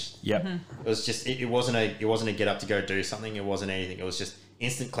clenched. Yep. It was just, it wasn't a get up to go do something. It wasn't anything. It was just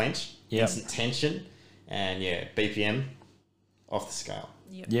instant clench, instant tension, and BPM off the scale.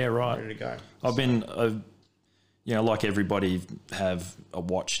 Yep. Yeah, right. Ready to go. I've been, like everybody, have a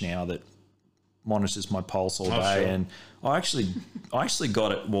watch now that monitors my pulse all day, and I actually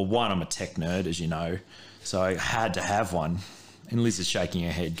got it. Well, one, I'm a tech nerd, as you know, so I had to have one. And Liz is shaking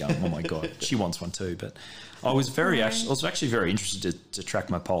her head, going, "Oh my God, she wants one too." But I was actually very interested to track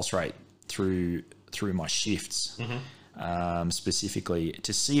my pulse rate through my shifts, specifically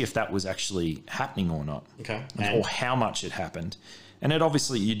to see if that was actually happening or not, or how much it happened. And it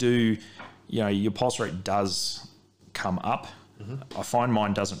obviously your pulse rate does come up. I find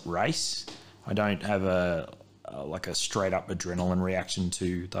mine doesn't race. I don't have a straight up adrenaline reaction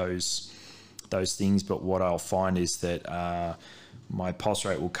to those things. But what I'll find is that my pulse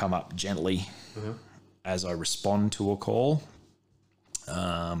rate will come up gently as I respond to a call.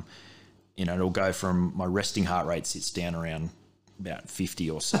 It'll go from, my resting heart rate sits down around about 50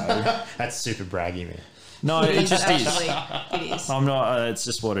 or so. That's super braggy, man. No, it just is. It is. I'm not. It's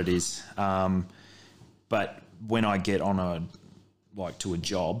just what it is. But when I get on to a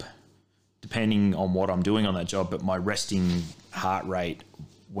job, depending on what I'm doing on that job, but my resting heart rate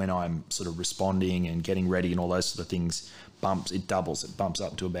when I'm sort of responding and getting ready and all those sort of things, it bumps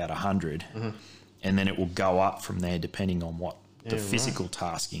up to about 100. And then it will go up from there depending on what the physical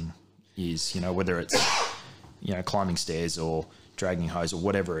tasking is, whether it's, climbing stairs or dragging hose or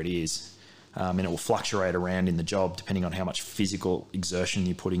whatever it is. And it will fluctuate around in the job depending on how much physical exertion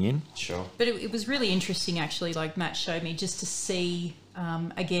you're putting in. Sure. But it was really interesting, actually, like Matt showed me, just to see,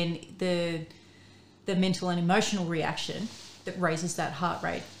 again, the mental and emotional reaction that raises that heart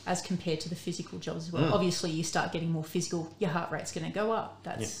rate as compared to the physical jobs as well. Obviously, you start getting more physical, your heart rate's going to go up.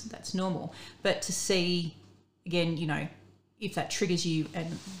 That's normal. But to see, again, if that triggers you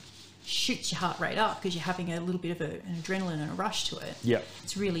and shoots your heart rate up because you're having a little bit of an adrenaline and a rush to it. Yeah,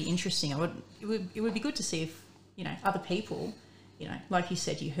 it's really interesting. It would be good to see if other people, like you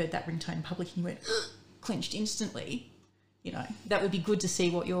said, you heard that ringtone in public and you went clenched instantly. That would be good to see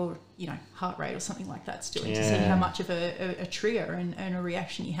what your heart rate or something like that's doing, to see how much of a trigger and a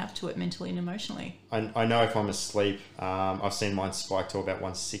reaction you have to it mentally and emotionally. I know if I'm asleep, I've seen mine spike to about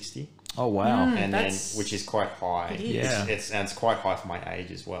 160. Oh wow! And then, which is quite high. It is. It's quite high for my age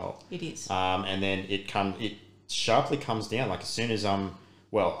as well. It is. And then it sharply comes down. Like as soon as I'm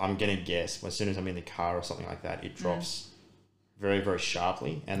going to guess, as soon as I'm in the car or something like that, it drops very, very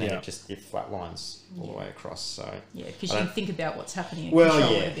sharply, and then it flatlines all the way across. So because you can think about what's happening and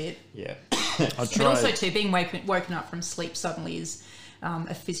control it a bit. Yeah. But also too, being woken up from sleep suddenly is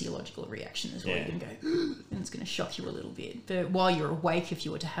a physiological reaction as well. You're going to go, and it's going to shock you a little bit. But while you're awake, if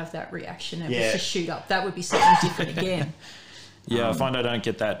you were to have that reaction and it was to shoot up, that would be something different again. Yeah, I find I don't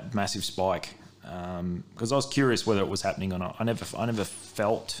get that massive spike because I was curious whether it was happening or not. I never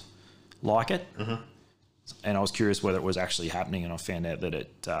felt like it. And I was curious whether it was actually happening, and I found out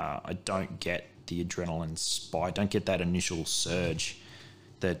that I don't get the adrenaline spike, don't get that initial surge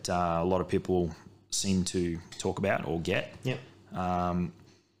that a lot of people seem to talk about or get. Yep.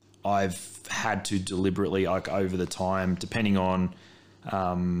 I've had to deliberately, like over the time, depending on,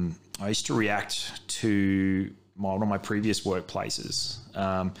 I used to react to one of my previous workplaces.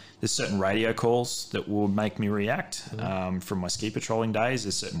 There's certain radio calls that will make me react from my ski patrolling days.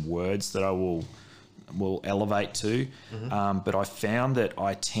 There's certain words that I will elevate to, but I found that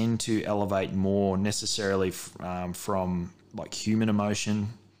I tend to elevate more necessarily from like human emotion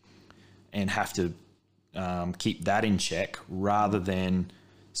and have to keep that in check rather than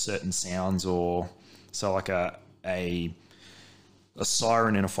certain sounds, or so like a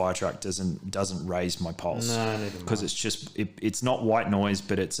siren in a fire truck doesn't raise my pulse. No, never mind. Because it's just it's not white noise,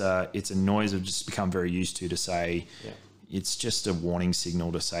 but it's a noise I've just become very used to say. Yeah. It's just a warning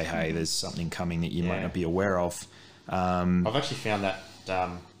signal to say, hey, there's something coming that you might not be aware of. I've actually found that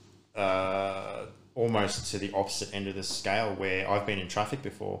almost to the opposite end of the scale, where I've been in traffic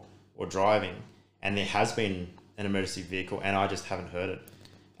before or driving, and there has been an emergency vehicle and I just haven't heard it.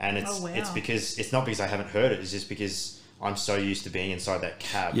 And it's because it's not because I haven't heard it, it's just because I'm so used to being inside that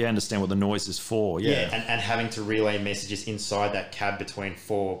cab. Yeah, understand what the noise is for. Yeah. And having to relay messages inside that cab between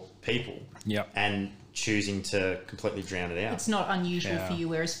four people. Yeah. And choosing to completely drown it out. It's not unusual for you,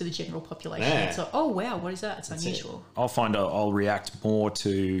 whereas for the general population, it's like, oh wow, what is that? It's unusual. I'll find I'll react more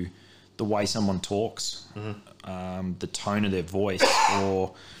to the way someone talks, the tone of their voice,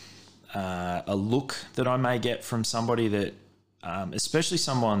 or a look that I may get from somebody that, especially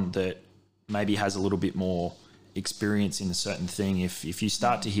someone that maybe has a little bit more experience in a certain thing. If you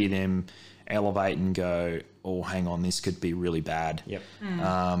start to hear them elevate and go, oh, hang on, this could be really bad. Yep.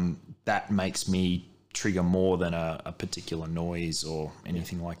 That makes me trigger more than a particular noise or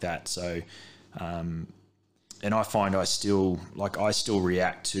anything like that. So, and I find I still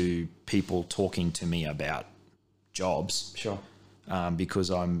react to people talking to me about jobs. Sure. Because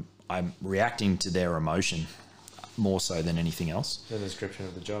I'm reacting to their emotion more so than anything else. The description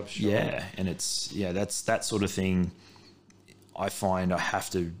of the job. Sure. Yeah. And that's that sort of thing. I find I have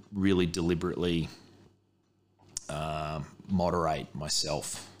to really deliberately moderate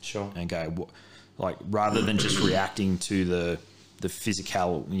myself. Sure. And go, like, rather than just reacting to the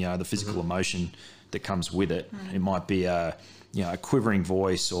physical, the physical emotion that comes with it. It might be a quivering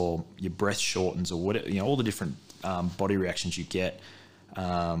voice, or your breath shortens, or whatever, all the different body reactions you get.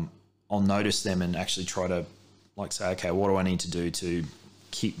 I'll notice them and actually try to say, okay, what do I need to do to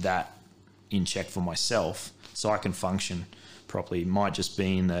keep that in check for myself so I can function properly? It might just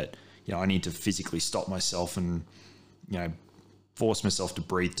mean that, I need to physically stop myself and, force myself to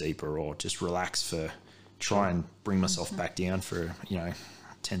breathe deeper, or just relax try and bring myself back down for,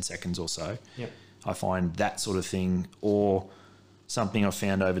 10 seconds or so. Yep. I find that sort of thing, or something I've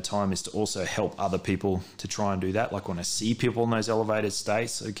found over time is to also help other people to try and do that. Like when I see people in those elevated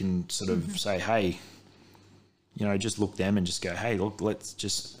states, I can sort of say, hey, you know, just look them and just go, hey, look, let's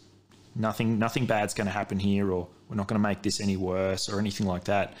just, nothing bad's going to happen here, or we're not going to make this any worse or anything like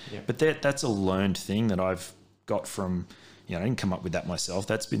that. Yep. But that's a learned thing that I've got from, you know, I didn't come up with that myself.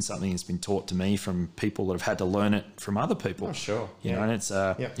 That's been something that's been taught to me from people that have had to learn it from other people. Oh, sure. You know, and it's,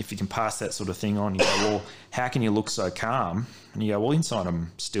 Yep. if you can pass that sort of thing on, you go, well, how can you look so calm? And you go, well, inside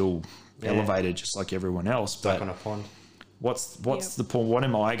I'm still elevated just like everyone else. Stuck But on a pond. what's the point? What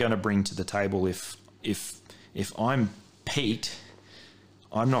am I going to bring to the table if I'm peaked?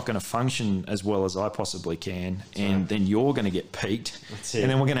 I'm not going to function as well as I possibly can, and then you're going to get peaked, That's it. and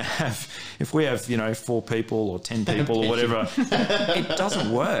then we're going to have, if we have, you know, 4 people or 10 people or whatever, it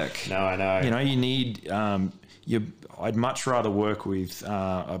doesn't work. No, I know. You know, you need I'd much rather work with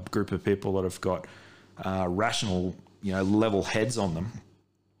a group of people that have got rational, you know, level heads on them,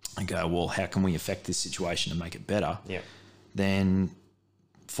 and go, well, how can we affect this situation and make it better? Yeah. Than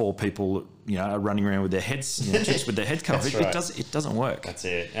 4 people, you know, are running around with their heads, you know, just with their head cut off. That's It right. it doesn't work. That's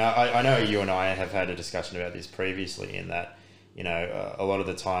it. Now, I know you and I have had a discussion about this previously, in that, you know, a lot of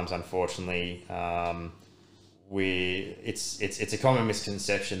the times, unfortunately, it's a common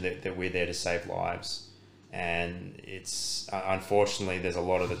misconception that we're there to save lives, and it's unfortunately there's a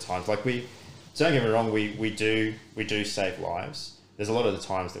lot of the times, like, don't get me wrong, we do save lives. There's a lot of the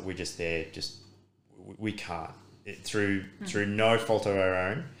times that we're just there, we can't. Through no fault of our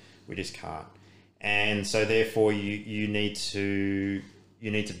own, we just can't. And so therefore you need to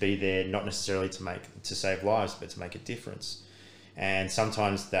be there, not necessarily to save lives, but to make a difference. And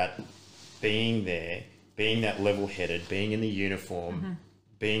sometimes that being there, being that level-headed, being in the uniform,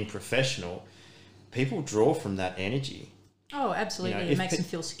 being professional, people draw from that energy. Oh, absolutely. You know, it makes them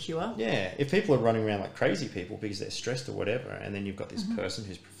feel secure. Yeah, if people are running around like crazy people because they're stressed or whatever, and then you've got this person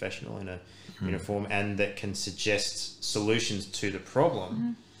who's professional in a uniform and that can suggest solutions to the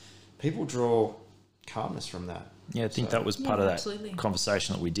problem, people draw calmness from that. Yeah, I think that was part of that absolutely.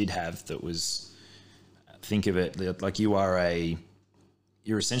 conversation that we did have. That was, think of it like you're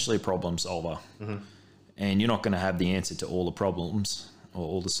essentially a problem solver, and you're not going to have the answer to all the problems or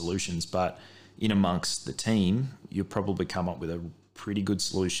all the solutions, but in amongst the team, you'll probably come up with a pretty good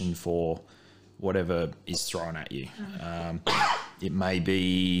solution for whatever is thrown at you. It may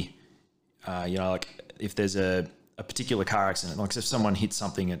be, you know, like if there's a particular car accident, like if someone hits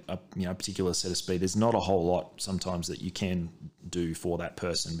something at a particular set of speed, there's not a whole lot sometimes that you can do for that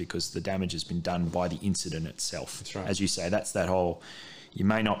person because the damage has been done by the incident itself. That's right. As you say, that's that whole, you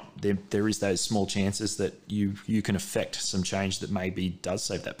may not, there is those small chances that you can affect some change that maybe does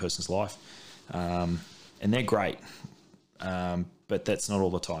save that person's life. And they're great, but that's not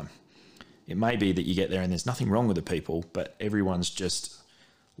all the time. It may be that you get there and there's nothing wrong with the people, but everyone's just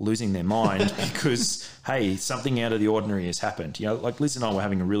losing their mind because, hey, something out of the ordinary has happened. You know, like Liz and I were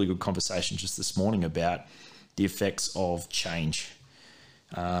having a really good conversation just this morning about the effects of change.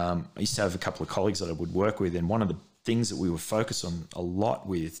 I used to have a couple of colleagues that I would work with, and one of the things that we were focused on a lot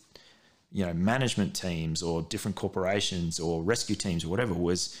with, you know, management teams or different corporations or rescue teams or whatever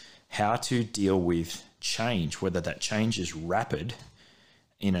was how to deal with change, whether that change is rapid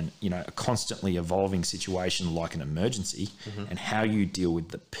in a constantly evolving situation like an emergency, and how you deal with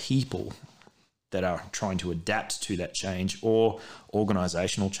the people that are trying to adapt to that change, or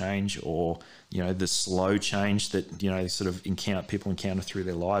organizational change, or, you know, the slow change that, you know, sort of people encounter through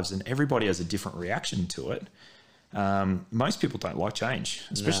their lives, and everybody has a different reaction to it. Most people don't like change,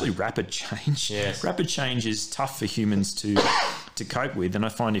 especially rapid change. Yes. Rapid change is tough for humans to cope with, and I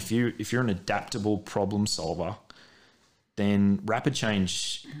find if you're an adaptable problem solver, then rapid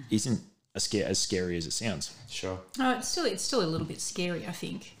change isn't as scary as it sounds. Sure. No, it's still a little bit scary, I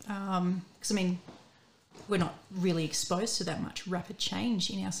think, because I mean, we're not really exposed to that much rapid change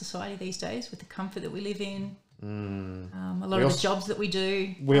in our society these days with the comfort that we live in. A lot of the jobs that we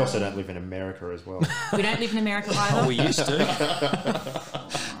do. We also don't live in America as well. We don't live in America either. Oh, we used to.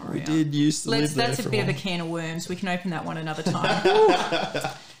 We did used to live there. That's a for bit of while. a can of worms. We can open that one another time.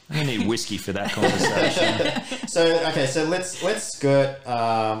 I need whiskey for that conversation. So let's skirt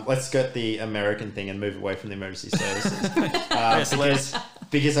the American thing and move away from the emergency services.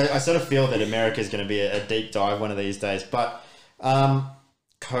 Because I sort of feel that America is going to be a deep dive one of these days. But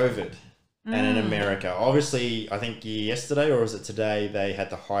COVID and in America, obviously, I think yesterday or was it today, they had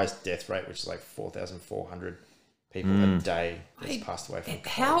the highest death rate, which is like 4,400 people a day that's passed away from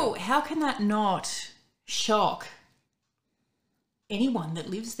COVID. How can that not shock anyone that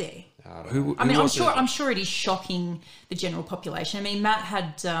lives there? I'm sure it is shocking the general population. I mean, Matt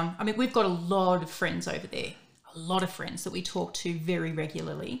had, we've got a lot of friends over there, a lot of friends that we talk to very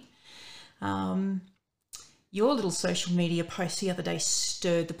regularly. Your little social media post the other day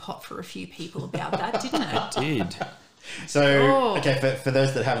stirred the pot for a few people about that, didn't it? Did. So, okay, for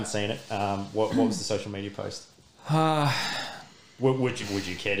those that haven't seen it, what was the social media post? Would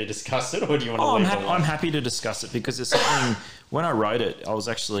you care to discuss it, or do you want to leave it alone? I'm happy to discuss it because it's something. When I wrote it, I was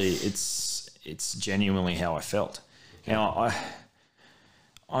actually it's genuinely how I felt. Now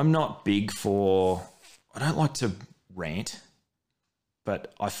I'm not big for. I don't like to rant,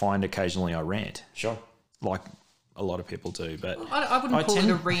 but I find occasionally I rant. Sure. Like a lot of people do, but I wouldn't call it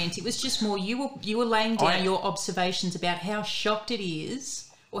a rant. It was just more you were laying down your observations about how shocked it is,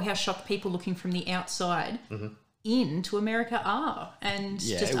 or how shocked people looking from the outside into America are, and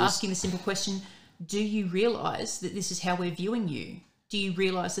just asking the simple question: do you realise that this is how we're viewing you? Do you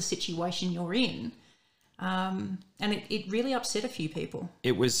realise the situation you're in? And it really upset a few people.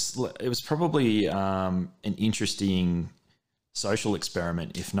 It was probably an interesting social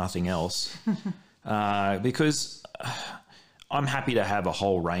experiment, if nothing else, because I'm happy to have a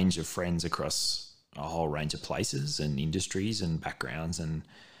whole range of friends across a whole range of places and industries and backgrounds, and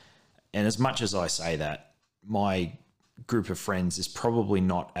as much as I say that, my group of friends is probably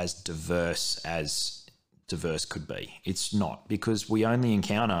not as diverse could be. It's not, because we only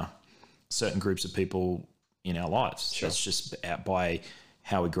encounter certain groups of people in our lives. Sure. That's just out by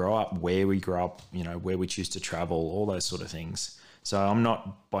how we grow up, where we grow up, where we choose to travel, all those sort of things. So I'm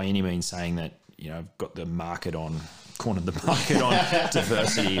not by any means saying that, I've got cornered the market on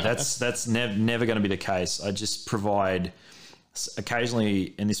diversity. That's never going to be the case. I just provide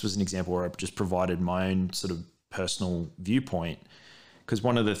occasionally, and this was an example where I just provided my own sort of personal viewpoint, because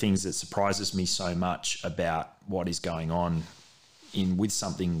one of the things that surprises me so much about what is going on with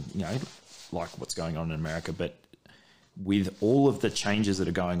something, like what's going on in America, but with all of the changes that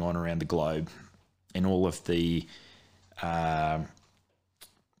are going on around the globe and all of the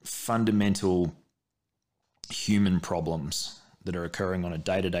fundamental human problems that are occurring on a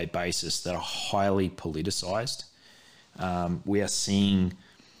day-to-day basis that are highly politicized. We are seeing,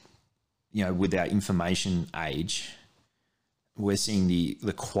 with our information age, we're seeing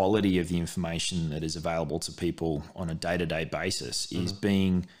the quality of the information that is available to people on a day-to-day basis is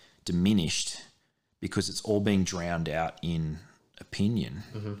being diminished because it's all being drowned out in opinion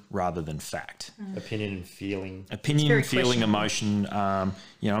rather than fact. Opinion and feeling. Opinion, feeling, emotion. I'm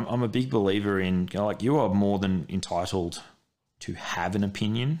a big believer in, you are more than entitled to have an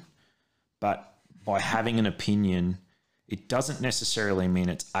opinion, but by having an opinion, it doesn't necessarily mean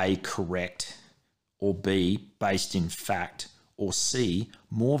it's A, correct, or B, based in fact, or C,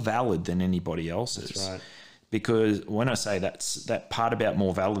 more valid than anybody else's. That's right. Because when I say that part about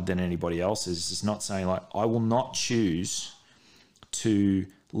more valid than anybody else's is not saying I will not choose to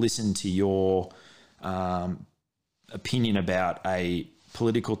listen to your opinion about a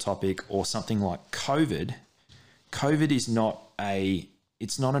political topic or something like COVID. COVID is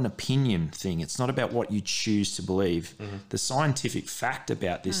it's not an opinion thing. It's not about what you choose to believe. The scientific fact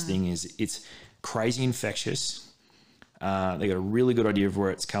about this thing is it's crazy infectious. They got a really good idea of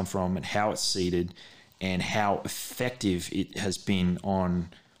where it's come from and how it's seeded and how effective it has been on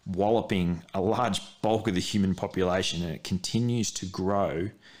walloping a large bulk of the human population, and it continues to grow.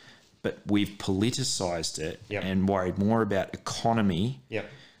 But we've politicized it and worried more about economies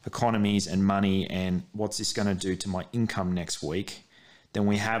and money and what's this going to do to my income next week than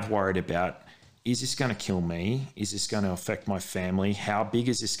we have worried about, is this going to kill me? Is this going to affect my family? How big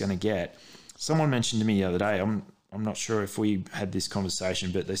is this going to get? Someone mentioned to me the other day, I'm not sure if we had this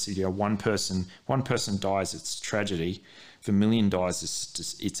conversation, but they said, one person dies, it's a tragedy. If 1 million dies,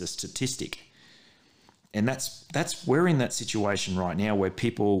 it's a statistic. And we're in that situation right now where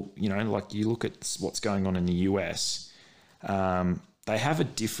people, like you look at what's going on in the US, they have a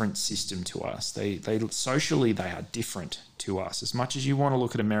different system to us. They socially, they are different to us. As much as you want to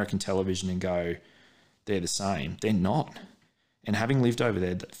look at American television and go, they're the same, they're not. And having lived over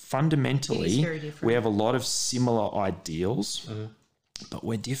there, fundamentally, we have a lot of similar ideals, but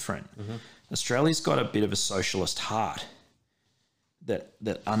we're different. Australia's got a bit of a socialist heart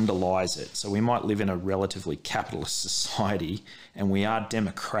that underlies it. So we might live in a relatively capitalist society and we are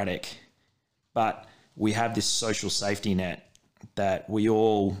democratic, but we have this social safety net that we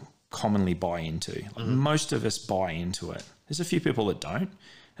all commonly buy into. Like most of us buy into it. There's a few people that don't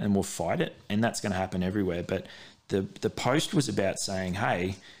and will fight it, and that's going to happen everywhere. But the post was about saying,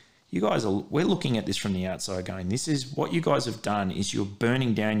 hey, we're looking at this from the outside going, this is what you guys have done is you're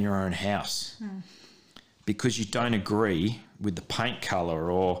burning down your own house because you don't agree with the paint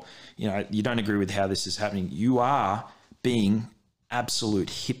color or, you don't agree with how this is happening. You are being absolute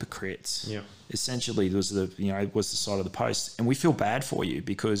hypocrites. Yeah. Essentially, was the side of the post, and we feel bad for you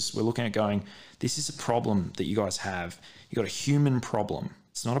because we're looking at going, this is a problem that you guys have. You got a human problem.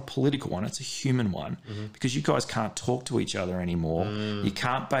 It's not a political one; it's a human one, because you guys can't talk to each other anymore. You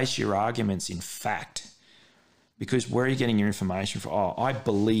can't base your arguments in fact. Because where are you getting your information from? Oh, I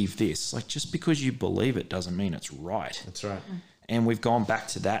believe this. Like, just because you believe it doesn't mean it's right. That's right. And we've gone back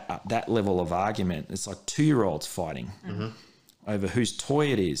to that level of argument. It's like 2-year-olds fighting over whose toy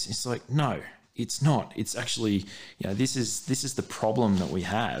it is. It's like, no, it's not. It's actually, this is the problem that we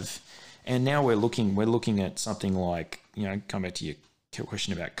have. And now we're looking at something like, come back to your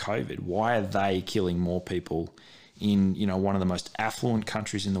question about COVID. Why are they killing more people in one of the most affluent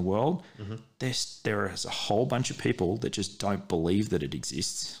countries in the world? There is a whole bunch of people that just don't believe that it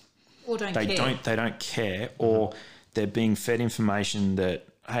exists. Or don't They care. don't care, or they're being fed information that,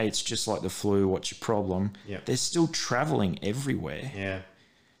 hey, it's just like the flu, what's your problem? Yep. They're still traveling everywhere. Yeah.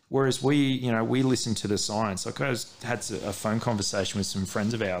 Whereas we listen to the science. Like, I had a phone conversation with some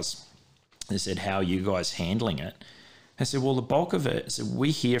friends of ours. They said, how are you guys handling it? I said, well, the bulk of it, we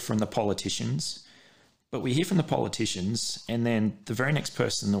hear from the politicians, but we hear from the politicians, and then the very next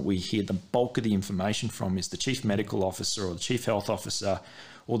person that we hear the bulk of the information from is the chief medical officer or the chief health officer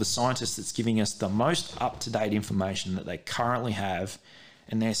or the scientist that's giving us the most up-to-date information that they currently have.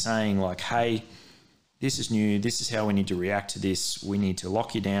 And they're saying like, hey, this is new. This is how we need to react to this. We need to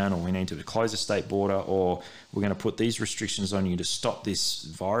lock you down, or we need to close the state border, or we're going to put these restrictions on you to stop this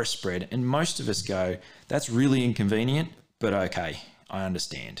virus spread. And most of us go, that's really inconvenient, but okay, I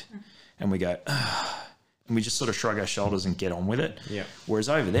understand. And we go, and we just sort of shrug our shoulders and get on with it. Yeah. Whereas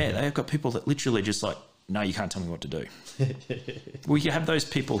over there, they've got people that literally just like, no, you can't tell me what to do. We have those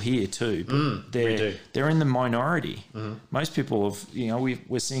people here too, but they're in the minority. Most people have,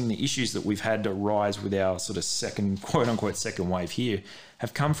 we're seeing the issues that we've had to rise with our sort of second, quote unquote, second wave here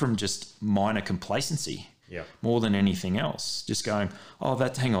have come from just minor complacency. Yeah. More than anything else. Just going, oh,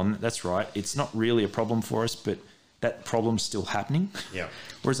 hang on, that's right. It's not really a problem for us, but that problem's still happening. Yeah.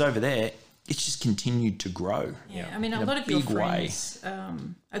 Whereas over there, it's just continued to grow. Yeah, I mean, a lot of your friends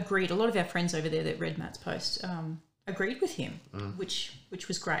agreed. A lot of our friends over there that read Matt's post agreed with him, which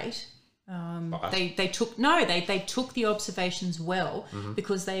was great. They took the observations well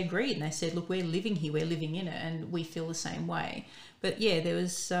because they agreed, and they said, look, we're living here, we're living in it, and we feel the same way. But yeah, there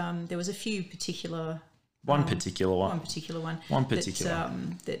was a few particular. One particular one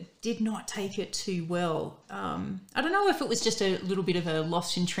that did not take it too well. I don't know if it was just a little bit of a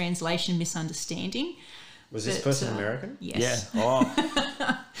lost in translation misunderstanding. Was this person American? Yes. Yeah.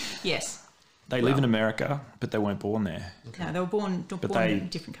 Oh. Yes. They live in America, but they weren't born there. Okay. No, they were born in a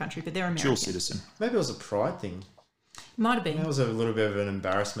different country, but they're American. Dual citizen. Maybe it was a pride thing. Might have been. That was a little bit of an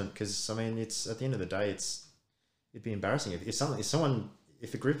embarrassment because, I mean, it's at the end of the day, it'd be embarrassing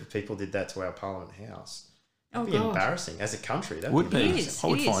if a group of people did that to our Parliament House. It'd be embarrassing as a country. That would be. I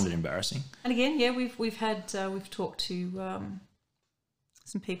would find it embarrassing. And again, yeah, we've talked to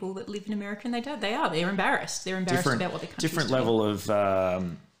some people that live in America, and they're embarrassed. They're embarrassed about what the country's different doing. level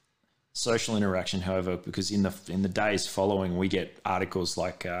of social interaction, however, because in the days following, we get articles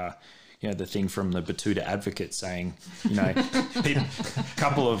like. The thing from the Batuta Advocate saying, a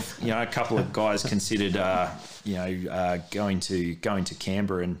couple of guys considered, going to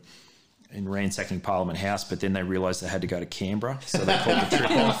Canberra and ransacking Parliament House, but then they realised they had to go to Canberra, so they called the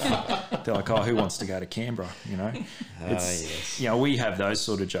trip off. They're like, oh, who wants to go to Canberra? Yes. We have those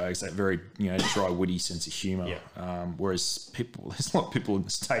sort of jokes, that very dry, witty sense of humour. Yeah. Whereas there's a lot of people in the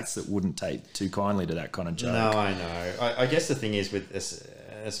States that wouldn't take too kindly to that kind of joke. No, I know. I guess the thing is with this,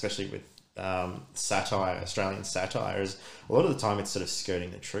 especially with satire, Australian satire, is a lot of the time it's sort of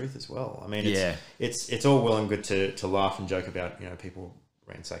skirting the truth as well. I mean, it's all well and good to laugh and joke about people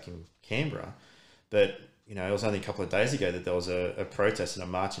ransacking Canberra, but it was only a couple of days ago that there was a protest and a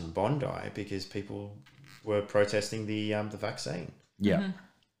march in Bondi because people were protesting the vaccine. Yeah. Mm-hmm.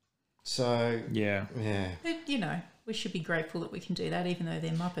 So yeah. But, we should be grateful that we can do that, even though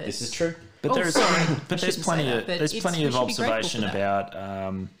they're Muppets. This is true. But there's plenty of observation about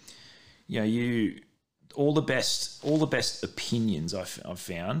all the best opinions I've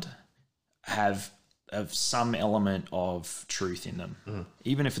found have some element of truth in them,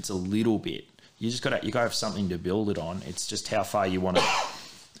 even if it's a little bit. You got to have something to build it on. It's just how far you want to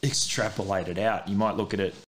extrapolate it out. You might look at it